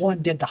Bell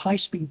X-1 did the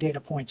high-speed data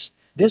points.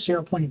 This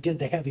airplane did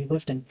the heavy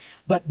lifting,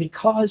 but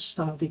because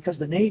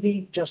the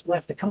Navy just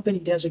left the company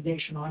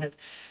designation on it,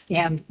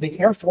 and the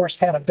Air Force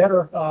had a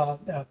better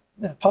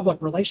public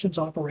relations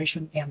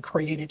operation and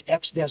created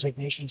X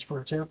designations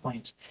for its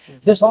airplanes,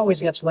 this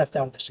always gets left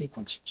out of the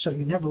sequence. So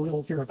you never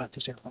will hear about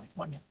this airplane.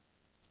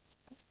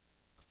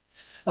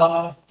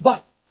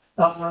 But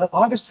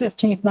August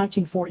 15th,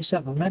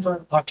 1947,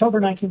 remember, October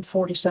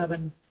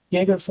 1947,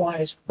 Yeager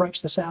flies,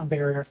 breaks the sound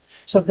barrier,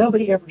 so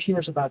nobody ever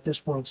hears about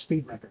this world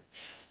speed record.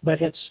 But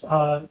it's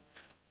but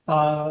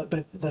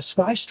the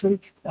Sky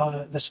Streak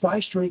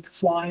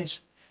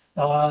flies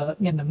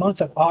in the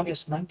month of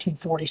August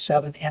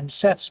 1947 and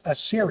sets a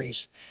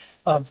series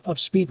of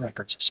speed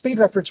records. Speed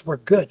records were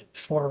good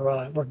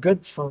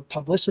for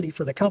publicity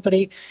for the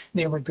company.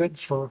 They were good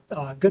for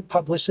good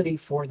publicity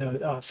for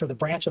the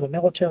branch of the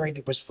military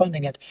that was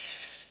funding it.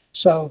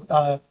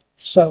 So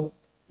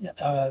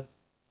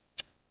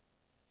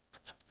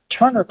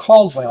Turner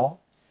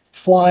Caldwell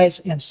flies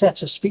and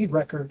sets a speed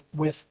record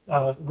with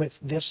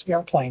this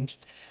airplane,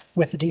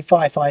 with the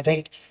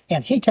D-558,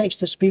 and he takes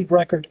the speed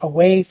record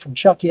away from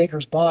Chuck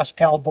Yeager's boss,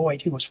 Al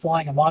Boyd, who was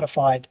flying a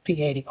modified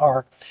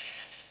P-80R.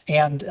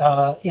 And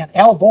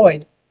Al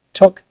Boyd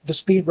took the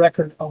speed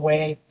record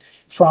away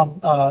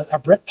from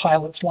a Brit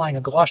pilot flying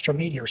a Gloucester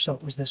Meteor. So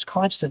it was this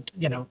constant,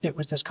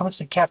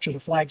 capture the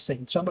flag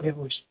thing. Somebody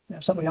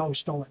always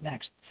stole it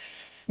next.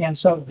 And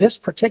so this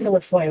particular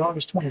flight,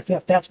 August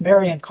 25th, that's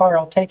Marion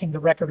Carl taking the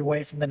record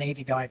away from the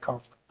Navy guy,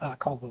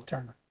 Caldwell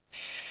Turner.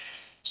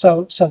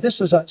 So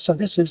this is a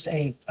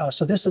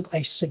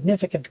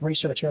significant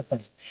research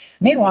airplane.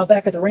 Meanwhile,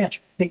 back at the ranch,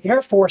 the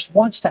Air Force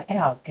wants to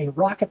have a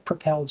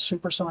rocket-propelled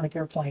supersonic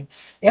airplane.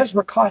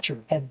 Ezra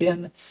Kocher had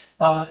been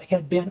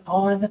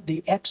on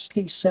the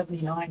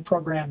XP-79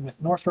 program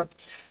with Northrop,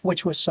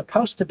 which was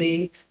supposed to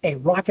be a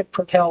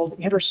rocket-propelled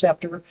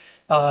interceptor,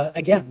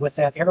 again with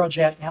that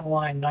Aerojet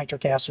aniline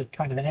nitric acid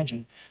kind of an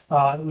engine.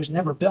 It was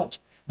never built.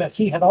 But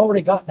he had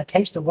already gotten a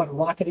taste of what a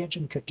rocket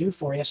engine could do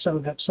for you, so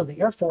the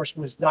Air Force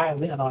was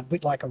dialed in on,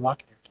 we'd like a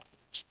rocket airplane.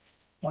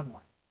 One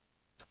more.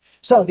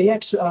 So the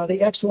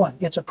X-1,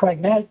 it's a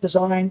pragmatic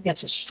design.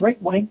 It's a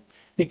straight wing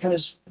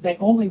because they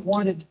only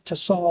wanted to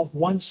solve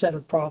one set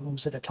of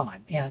problems at a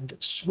time, and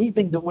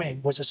sweeping the wing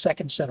was a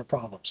second set of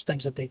problems,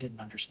 things that they didn't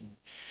understand.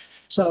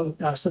 So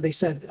they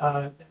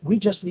said, we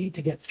just need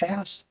to get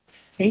fast.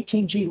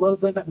 18G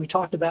load limit we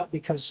talked about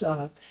because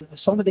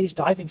some of these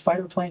diving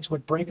fighter planes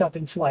would break up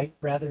in flight,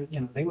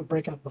 they would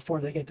break up before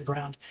they hit the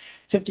ground.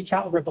 50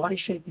 caliber body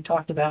shape we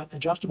talked about,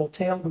 adjustable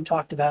tail we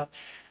talked about,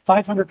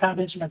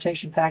 500-pound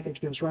instrumentation package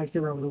goes right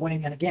here over the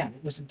wing, and again,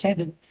 it was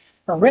intended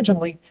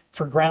originally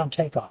for ground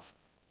takeoff.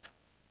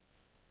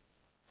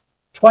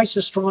 Twice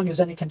as strong as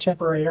any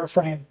contemporary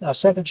airframe,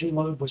 7G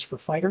load was for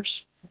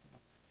fighters.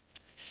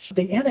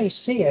 The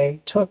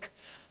NACA took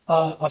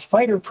a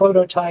fighter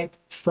prototype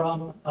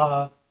from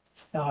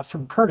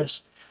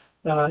Curtiss.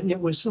 It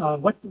was,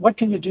 what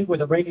can you do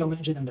with a radial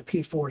engine in the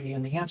P-40?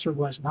 And the answer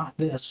was not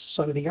this.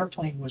 So the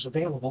airplane was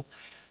available.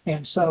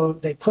 And so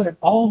they put an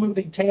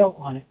all-moving tail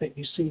on it that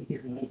you see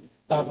here.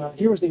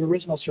 Here was the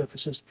original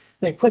surfaces.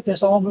 They put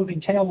this all-moving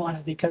tail on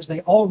it because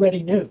they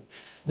already knew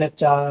that,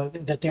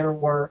 that there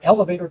were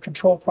elevator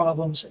control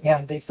problems,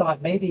 and they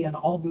thought maybe an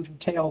all-moving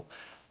tail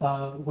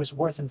was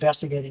worth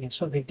investigating, and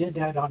so they did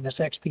that on this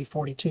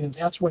XP-42.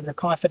 That's where their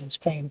confidence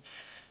came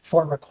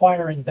for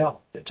requiring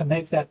Bell to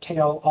make that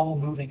tail all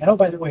moving. And oh,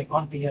 by the way,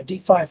 on the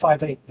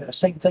D-558, the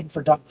same thing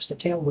for Douglas. The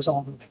tail was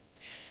all moving.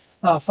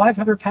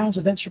 500 pounds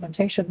of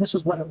instrumentation. This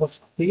is what it looks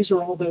like. These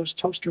are all those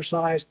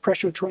toaster-sized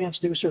pressure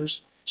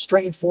transducers,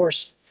 strain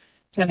force,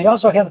 and they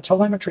also had a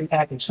telemetry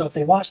package. So if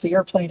they lost the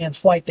airplane in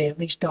flight, they at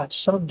least got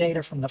some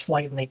data from the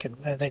flight, and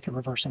they could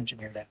reverse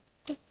engineer that.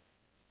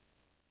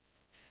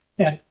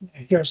 And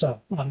here's a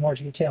more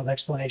detailed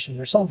explanation.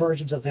 There's some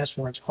versions of this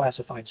where it's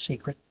classified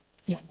secret.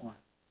 The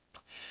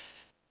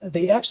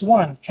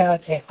X-1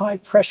 had a high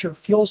pressure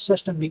fuel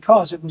system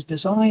because it was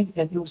designed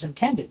and it was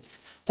intended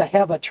to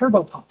have a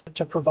turbo pump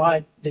to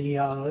provide the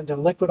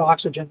liquid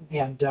oxygen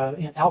and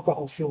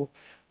alcohol fuel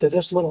to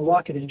this little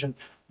rocket engine.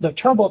 The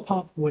turbo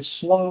pump was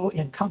slow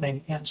in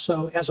coming, and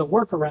so as a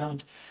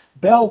workaround,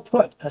 Bell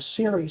put a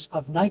series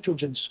of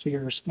nitrogen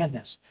spheres in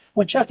this.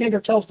 When Chuck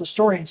Yeager tells the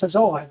story and says,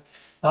 "Oh,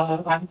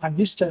 I'm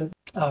used to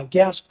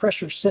gas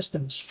pressure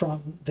systems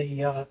from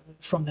the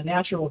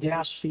natural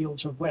gas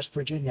fields of West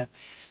Virginia,"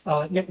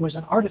 it was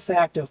an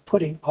artifact of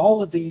putting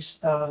all of these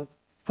high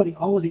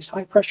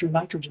pressure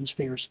nitrogen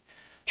spheres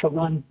to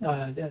run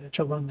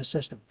the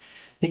system.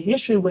 The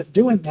issue with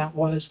doing that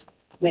was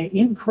they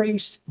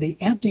increased the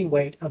empty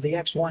weight of the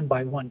X-1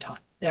 by 1 ton.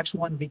 The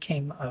X-1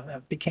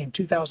 became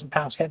 2,000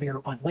 pounds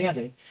heavier on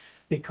landing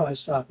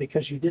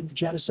because you didn't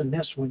jettison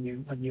this when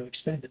you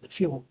expended the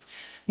fuel.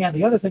 And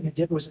the other thing it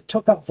did was it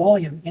took up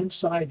volume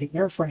inside the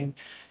airframe,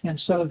 and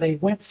so they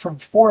went from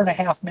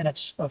 4.5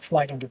 minutes of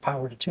flight under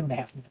power to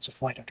 2.5 minutes of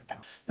flight under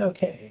power.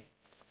 Okay,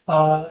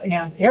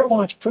 and air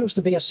launch proves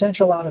to be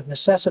essential out of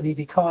necessity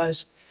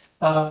because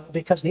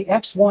the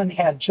X-1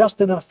 had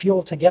just enough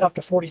fuel to get up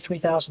to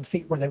 43,000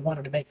 feet where they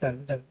wanted to make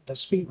the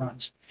speed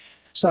runs.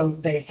 So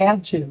they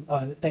had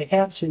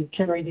to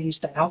carry these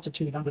to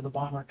altitude under the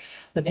bomber.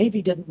 The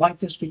Navy didn't like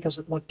this because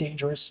it looked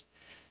dangerous.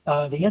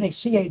 The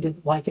NACA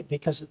didn't like it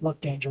because it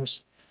looked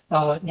dangerous.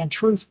 In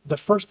truth, the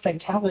first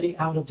fatality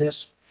out of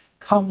this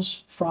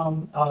comes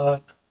from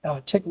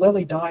Tick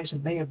Lilly dies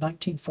in May of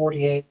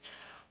 1948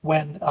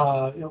 when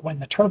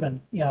the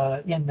turbine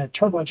in the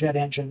turbojet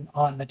engine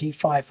on the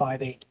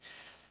D-558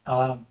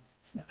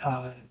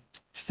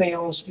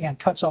 fails and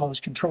cuts all his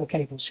control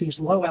cables. He's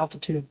low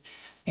altitude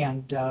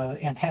and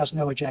has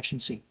no ejection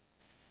seat.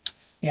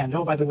 And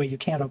oh, by the way, you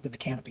can't open the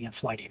canopy in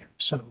flight either.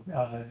 So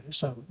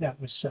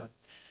that was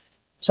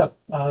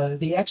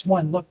the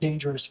X-1 looked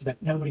dangerous,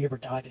 but nobody ever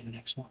died in an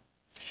X-1.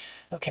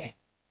 Okay,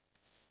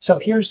 so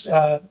here's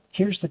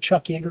the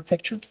Chuck Yeager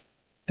picture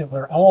that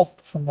we're all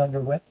familiar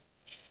with,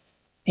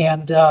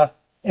 and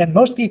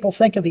most people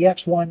think of the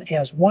X-1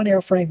 as one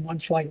airframe, one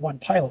flight, one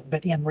pilot,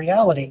 but in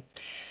reality,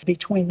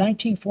 between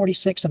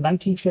 1946 and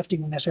 1950,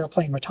 when this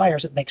airplane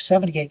retires, it makes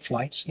 78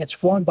 flights. It's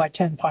flown by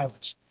 10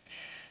 pilots.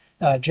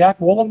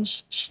 Jack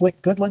Willems,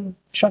 Slick Goodland,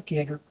 Chuck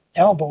Yeager,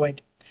 Al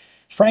Boyd,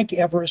 Frank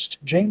Everest,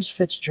 James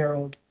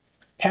Fitzgerald,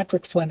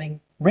 Patrick Fleming,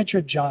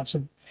 Richard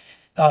Johnson,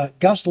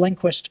 Gus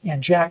Lindquist,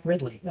 and Jack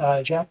Ridley.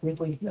 Jack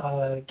Ridley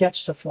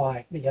gets to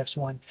fly the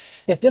X-1.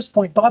 At this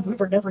point, Bob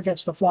Hoover never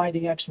gets to fly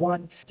the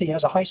X-1. He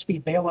has a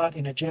high-speed bailout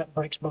in a jet,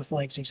 breaks both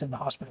legs. He's in the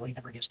hospital. He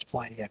never gets to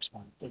fly the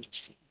X-1.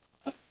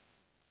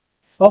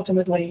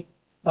 Ultimately,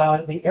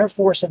 the Air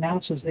Force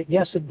announces that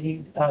yes,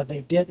 indeed,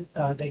 they did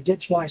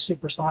fly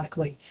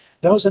supersonically.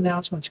 Those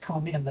announcements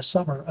come in the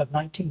summer of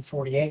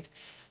 1948,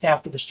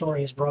 after the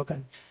story is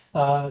broken.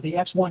 The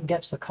X-1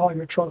 gets the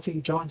Collier Trophy.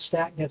 John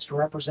Stack gets to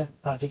represent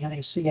the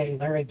NACA.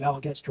 Larry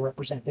Bell gets to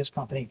represent his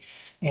company,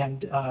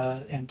 and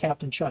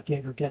Captain Chuck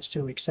Yeager gets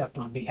to accept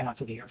on behalf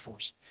of the Air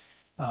Force.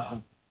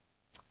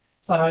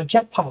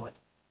 Jet pilot.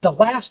 The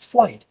last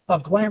flight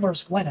of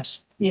Glamorous Glennis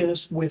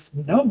is with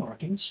no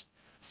markings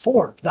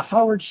for the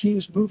Howard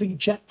Hughes movie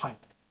jet pilot.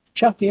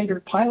 Chuck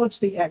Yeager pilots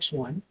the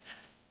X-1.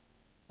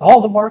 All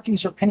the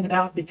markings are painted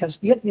out because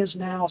it is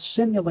now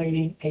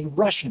simulating a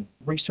Russian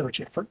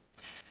research effort.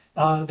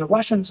 The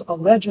Russians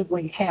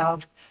allegedly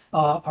have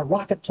a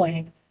rocket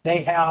plane.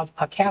 They have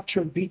a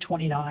captured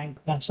B-29,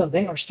 and so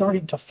they are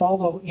starting to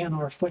follow in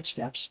our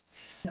footsteps.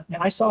 And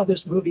I saw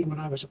this movie when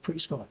I was a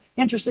preschooler.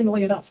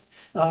 Interestingly enough,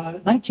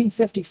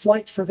 1950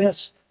 flight for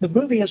this. The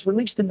movie is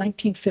released in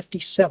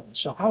 1957,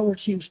 so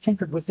Howard Hughes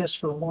tinkered with this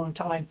for a long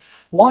time,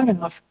 long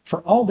enough for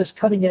all this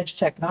cutting-edge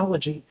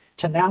technology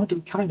to now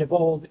be kind of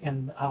old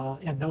and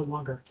no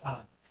longer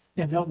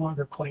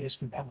quite as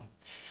compelling.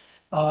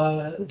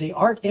 The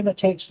art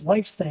imitates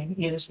life thing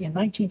is in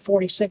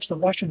 1946, the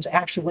Russians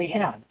actually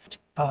had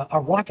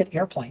a rocket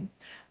airplane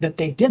that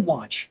they did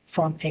launch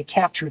from a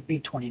captured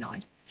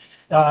B-29.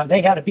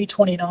 They had a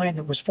B-29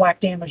 that was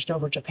flak damaged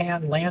over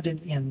Japan,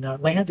 landed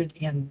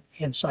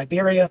in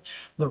Siberia.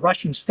 The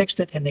Russians fixed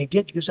it, and they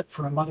did use it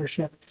for a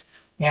mothership.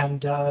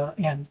 And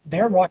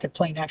their rocket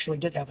plane actually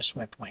did have a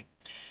swept wing,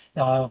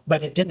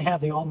 but it didn't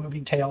have the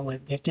all-moving tail.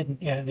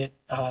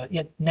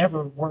 It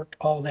never worked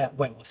all that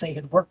well. If they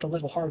had worked a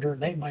little harder,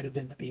 they might have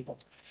been the people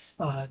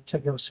to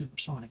go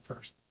supersonic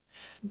first.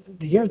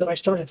 The year that I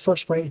started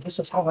first grade, this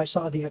is how I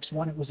saw the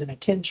X-1. It was in a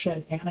tin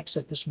shed annex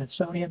at the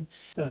Smithsonian,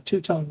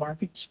 two-tone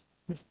markings.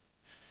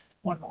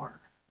 One more.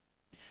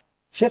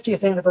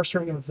 50th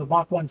anniversary of the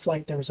Mach 1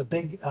 flight. There was a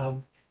big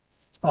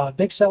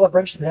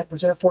celebration at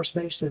Edwards Air Force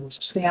Base. There was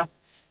a stamp.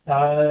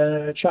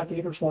 Chuck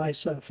Yeager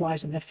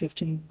flies an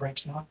F-15,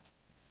 breaks it off.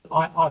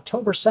 On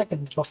October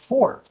 2nd,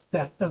 before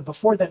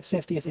that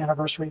 50th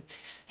anniversary,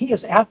 he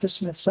is at the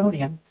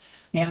Smithsonian,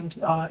 and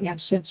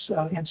since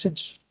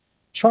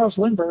Charles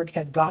Lindbergh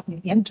had gotten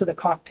into the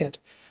cockpit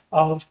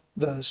of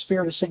the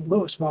Spirit of St.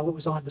 Louis while it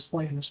was on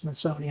display in the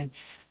Smithsonian,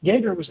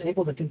 Yeager was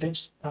able to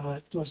convince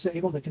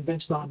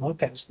Don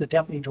Lopez, the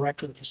deputy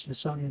director of the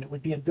Smithsonian, it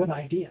would be a good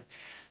idea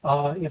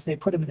if they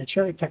put him in a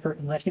cherry picker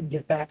and let him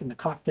get back in the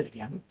cockpit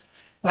again.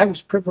 I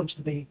was privileged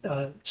to be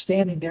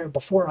standing there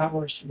before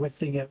hours with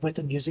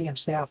the museum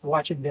staff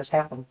watching this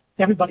happen.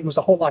 Everybody was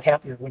a whole lot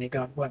happier when he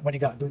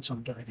got boots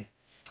on during it.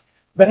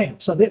 But anyway,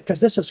 so because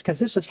this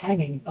is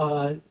hanging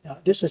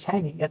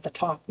at the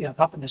top,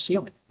 up in the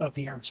ceiling of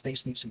the Air and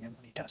Space Museum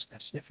when he does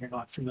this. If you're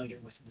not familiar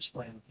with the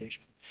display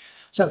location,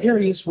 so here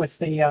he is with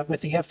the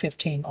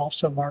F-15,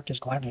 also marked as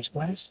Glamorous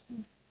Glennis.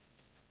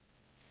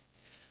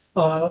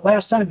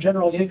 Last time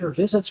General Yeager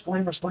visits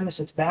Glamorous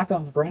Glennis, it's back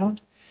on the ground.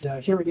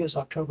 Here it is,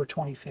 October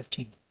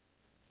 2015.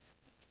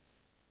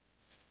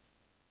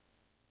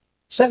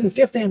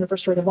 75th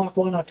anniversary of Mach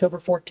 1, October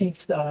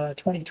 14th,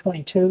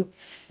 2022.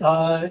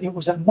 It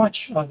was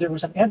there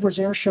was an Edwards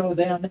Air Show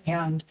then,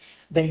 and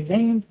they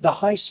named the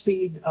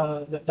high-speed,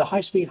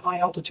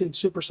 high-altitude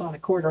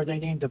supersonic corridor, they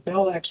named the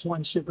Bell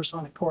X-1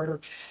 supersonic corridor.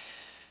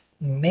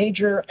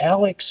 Major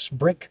Alex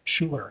Brick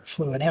Schuler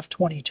flew an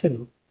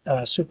F-22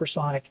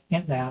 supersonic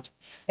in that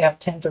at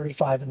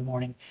 10:35 in the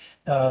morning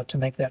to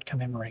make that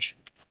commemoration.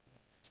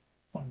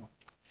 One more.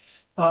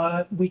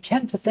 We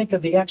tend to think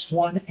of the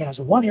X-1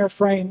 as one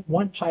airframe,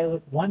 one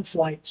pilot, one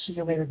flight, see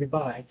you later,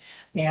 goodbye.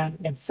 And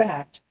in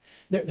fact,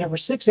 there were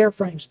 6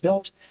 airframes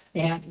built,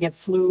 and it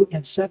flew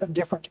in 7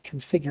 different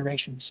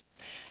configurations.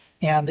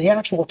 And the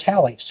actual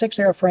tally, 6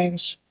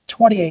 airframes,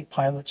 28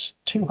 pilots,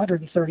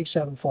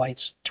 237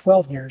 flights,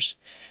 12 years.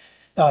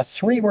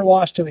 3 were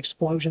lost to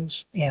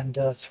explosions, and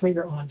 3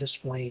 are on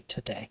display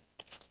today.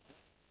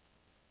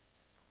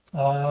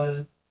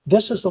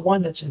 This is the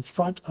one that's in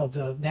front of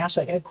the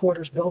NASA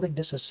headquarters building.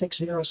 This is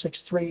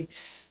 6063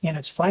 in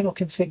its final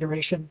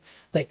configuration.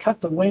 They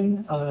cut the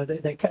wing.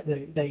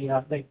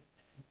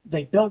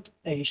 They built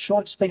a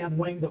short span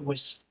wing that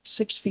was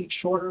 6 feet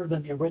shorter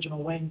than the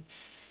original wing.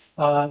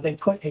 They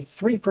put a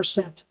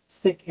 3%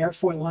 thick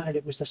airfoil on it.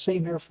 It was the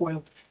same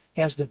airfoil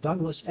as the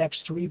Douglas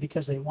X-3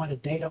 because they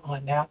wanted data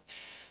on that.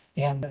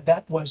 And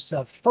that was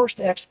the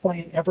first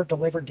X-plane ever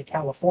delivered to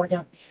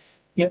California.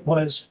 It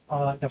was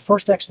the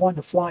first X-1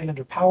 to fly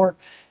under power.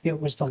 It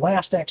was the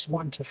last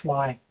X-1 to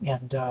fly.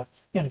 And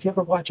if you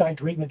ever watch I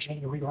Dream of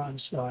Jeannie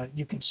reruns,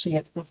 you can see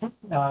it.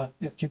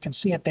 You can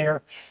see it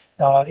there.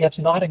 It's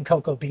not in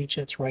Cocoa Beach.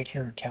 It's right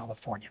here in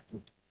California.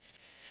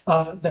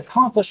 The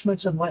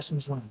accomplishments and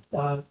lessons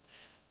learned.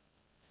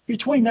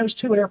 Between those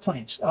 2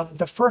 airplanes,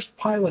 the first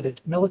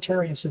piloted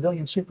military and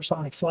civilian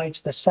supersonic flights,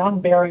 the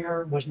sound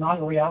barrier was not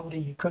a reality.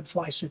 You could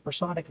fly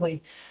supersonically.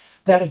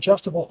 That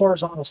adjustable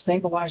horizontal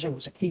stabilizer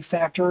was a key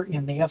factor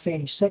in the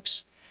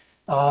F-86.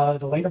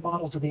 The later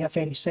models of the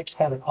F-86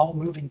 had an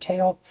all-moving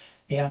tail,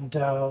 and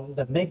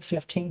the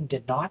MiG-15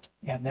 did not,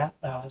 and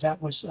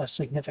that was a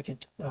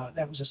significant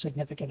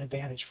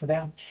advantage for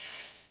them.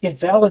 It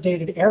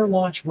validated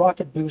air-launched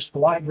rocket boost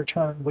glide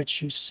return,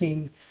 which you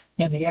see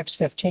in the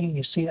X-15.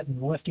 You see it in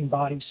the lifting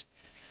bodies.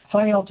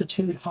 High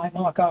altitude, high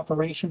Mach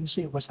operations.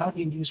 It was how do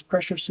you use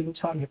pressure suits,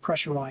 how do you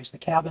pressurize the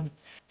cabin.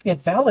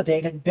 It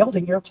validated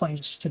building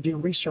airplanes to do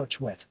research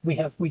with.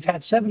 We've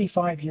had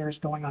 75 years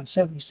going on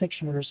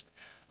 76 years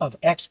of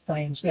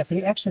X-planes. If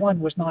the X-1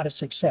 was not a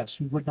success,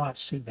 you would not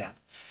see that.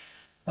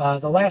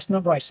 The last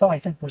number I saw, I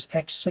think, was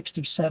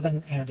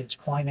X-67, and it's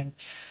climbing.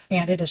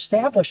 And it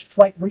established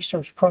flight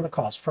research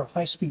protocols for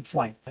high-speed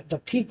flight. The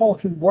people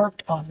who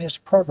worked on this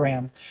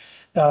program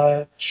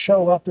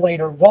show up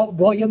later. Walt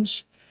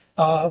Williams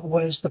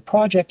was the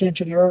project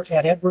engineer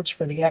at Edwards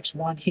for the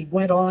X-1. He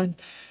went on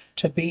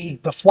to be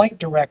the flight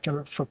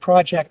director for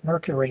Project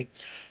Mercury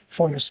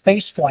for the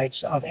space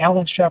flights of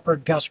Alan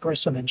Shepard, Gus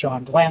Grissom, and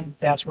John Glenn.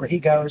 That's where he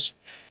goes.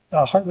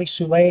 Hartley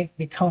Soule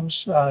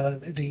becomes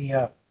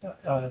the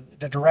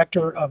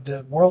director of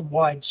the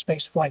Worldwide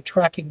Spaceflight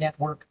Tracking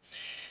Network.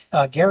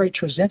 Gary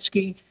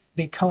Trzynski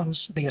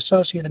becomes the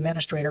associate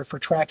administrator for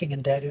tracking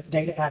and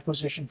data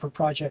acquisition for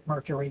Project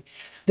Mercury.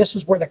 This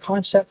is where the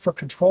concept for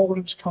control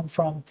rooms come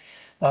from.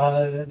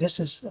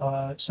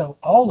 So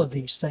all of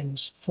these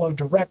things flow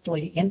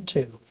directly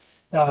into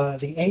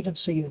the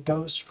agency that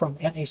goes from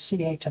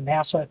NACA to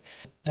NASA,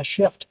 the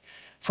shift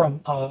from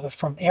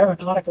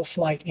aeronautical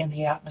flight in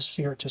the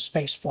atmosphere to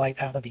space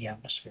flight out of the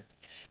atmosphere.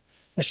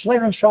 The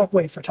Schleyer and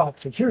shockwave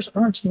photography. Here's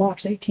Ernst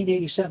Mach's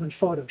 1887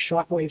 photo,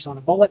 shockwaves on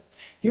a bullet.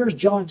 Here's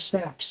John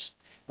Stack's.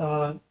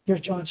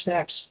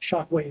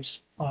 Shockwaves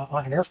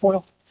on an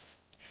airfoil.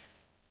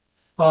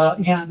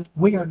 And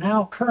we are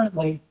now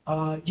currently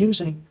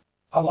using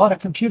a lot of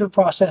computer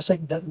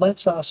processing that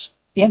lets us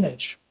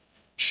image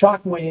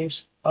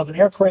shockwaves of an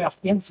aircraft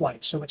in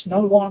flight. So it's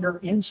no longer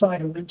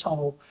inside a wind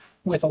tunnel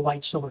with a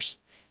light source.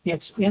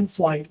 It's in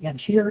flight,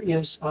 and here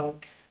is a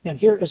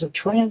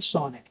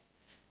transonic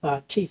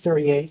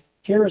T-38.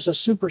 Here is a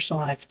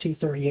supersonic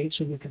T-38,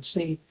 so you can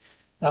see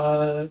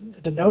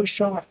the nose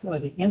shock,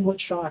 the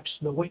inlet shocks,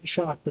 the wing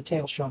shock, the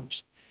tail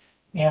shocks.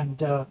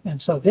 And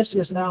so this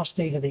is now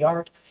state of the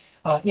art.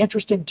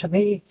 Interesting to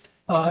me,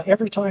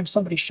 every time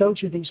somebody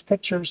shows you these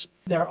pictures,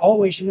 they're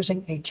always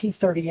using a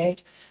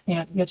T-38,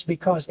 and it's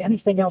because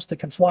anything else that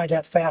can fly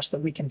that fast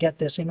that we can get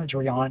this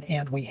imagery on,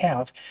 and we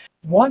have.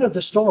 One of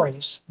the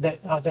stories that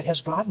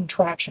has gotten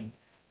traction,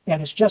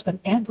 and it's just an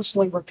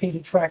endlessly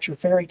repeated fractured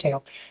fairy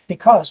tale,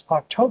 because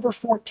October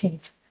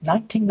 14th,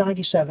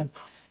 1997,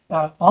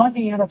 on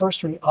the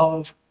anniversary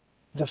of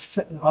the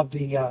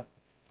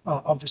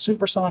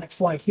supersonic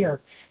flight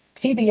here,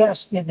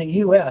 PBS in the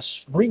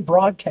US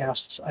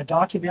rebroadcasts a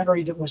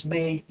documentary that was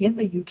made in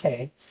the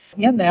UK.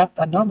 In that,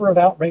 a number of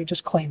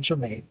outrageous claims are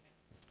made.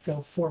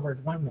 Go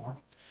forward one more.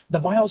 The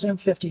Miles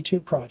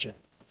M52 project.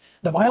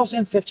 The Miles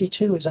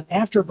M52 is an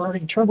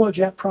afterburning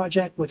turbojet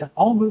project with an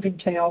all-moving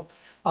tail,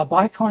 a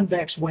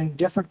biconvex wing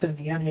different than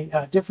the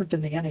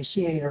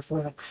NACA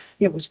airfoil.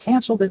 It was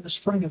canceled in the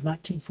spring of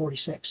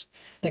 1946.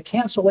 The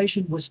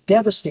cancellation was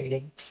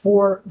devastating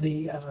for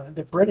the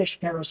British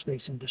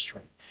aerospace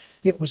industry.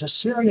 It was a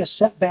serious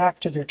setback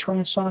to their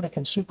transonic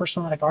and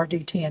supersonic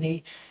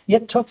RDT&E.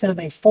 It took them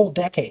a full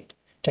decade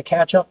to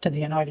catch up to the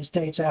United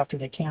States after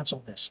they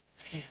canceled this.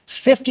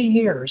 50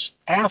 years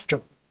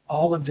after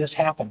all of this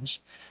happens,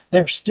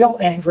 they're still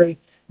angry.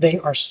 They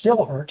are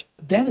still hurt.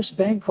 Dennis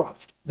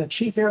Bancroft, the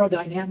chief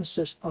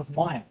aerodynamicist of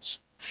Miles,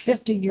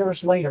 50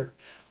 years later,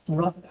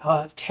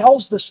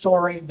 tells the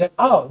story that,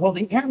 oh, well,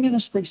 the Air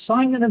Ministry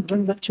signed an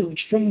agreement to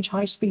exchange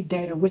high-speed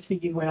data with the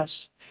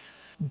U.S.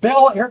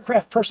 Bell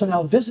aircraft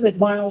personnel visited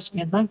Miles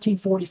in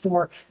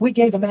 1944. We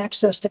gave them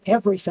access to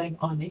everything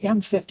on the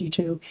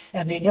M52,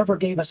 and they never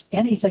gave us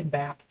anything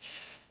back.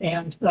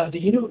 And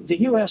the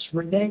U.S.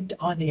 reneged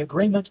on the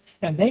agreement,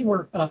 and they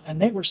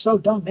were so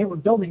dumb they were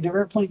building their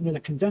airplane with a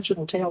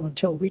conventional tail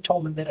until we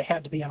told them that it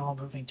had to be an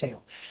all-moving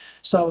tail.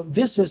 So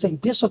this is a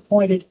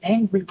disappointed,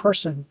 angry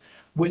person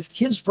with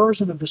his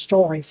version of the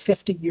story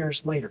 50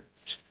 years later.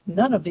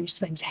 None of these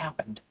things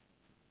happened.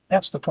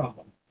 That's the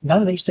problem.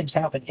 None of these things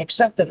happened,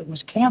 except that it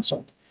was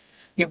canceled.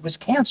 It was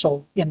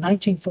canceled in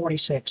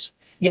 1946.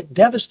 It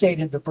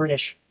devastated the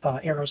British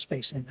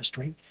aerospace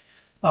industry.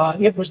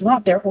 It was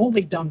not their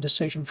only dumb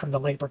decision from the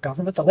Labour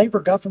government. The Labour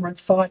government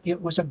thought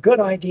it was a good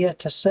idea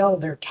to sell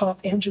their top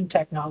engine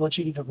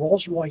technology, the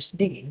Rolls-Royce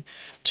D,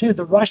 to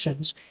the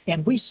Russians,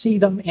 and we see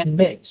them in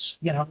MiGs.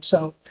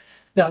 So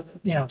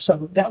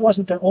that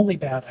wasn't their only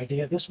bad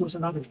idea. This was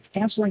another.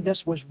 Canceling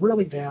this was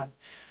really bad.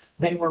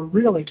 They were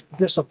really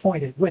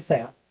disappointed with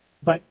that.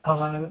 But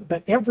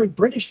every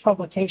British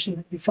publication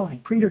that you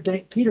find, Peter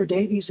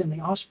Davies in the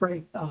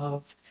Osprey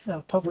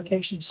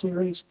publication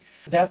series,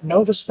 that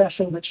Nova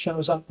special that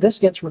shows up, this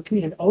gets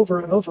repeated over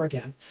and over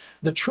again.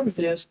 The truth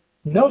is,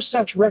 no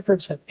such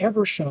records have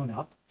ever shown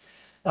up.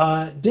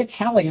 Dick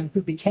Hallion,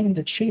 who became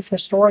the chief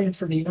historian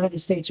for the United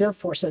States Air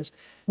Force, says,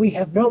 we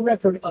have no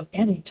record of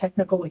any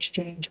technical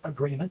exchange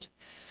agreement.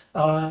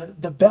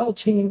 The Bell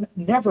team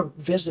never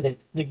visited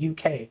the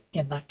UK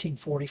in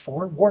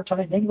 1944.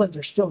 Wartime England,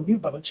 there's still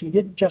U-boats. You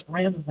didn't just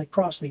randomly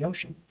cross the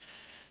ocean.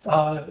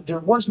 There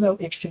was no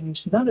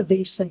exchange. None of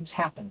these things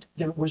happened.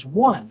 There was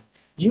one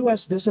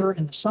U.S. visitor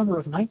in the summer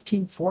of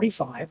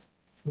 1945.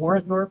 War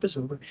in Europe is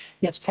over.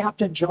 It's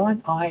Captain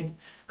John Ide,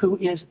 who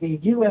is a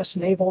U.S.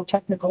 Naval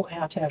Technical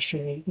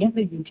Attaché in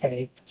the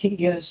UK.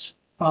 He is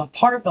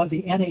part of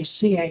the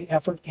NACA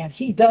effort, and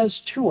he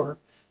does tour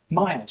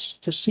Miles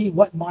to see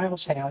what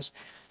Miles has.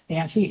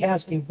 And he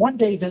has a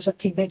one-day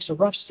visit. He makes a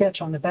rough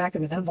sketch on the back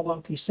of an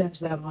envelope. He sends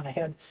that on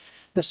ahead.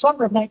 The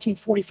summer of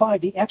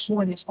 1945, the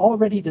X-1 is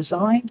already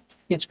designed.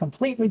 It's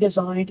completely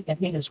designed, and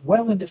it is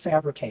well into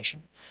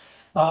fabrication.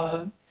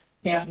 The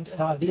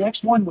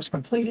X-1 was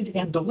completed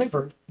and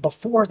delivered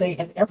before they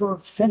had ever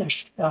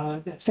finished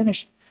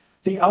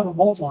the outer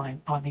mold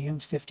line on the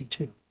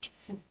M52.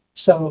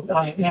 So,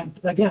 and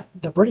again,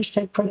 the British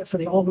take credit for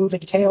the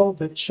all-moving tail,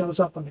 but it shows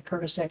up on the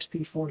Curtiss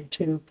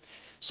XP-42.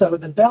 So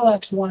the Bell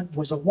X-1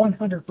 was a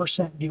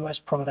 100%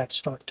 U.S. product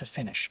start to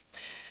finish.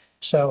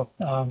 So,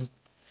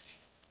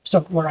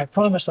 where I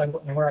promised I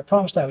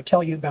would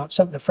tell you about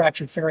some of the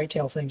fractured fairy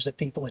tale things that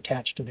people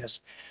attach to this,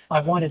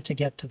 I wanted to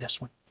get to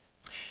this one.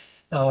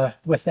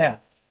 With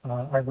that,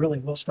 I really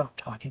will stop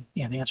talking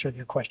and answer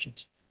your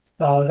questions.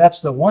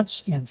 That's the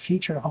once and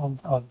future home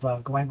of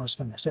Glamorous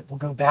Glennis. It will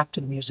go back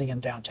to the museum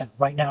downtown.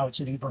 Right now,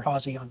 it's at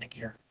Uberhazy on the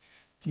gear,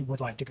 if you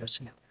would like to go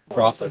see it.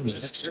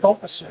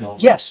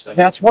 Yes,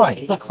 that's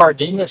right. The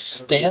Cardenas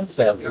stand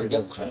value,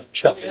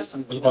 Chuck,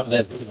 you don't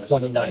have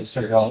 29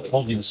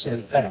 holding the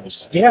same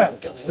fast. Yeah,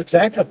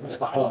 exactly.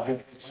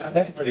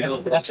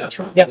 That's the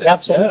truth. Yeah,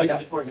 absolutely.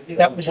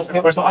 That was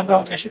it was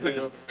ongoing issue.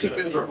 Really?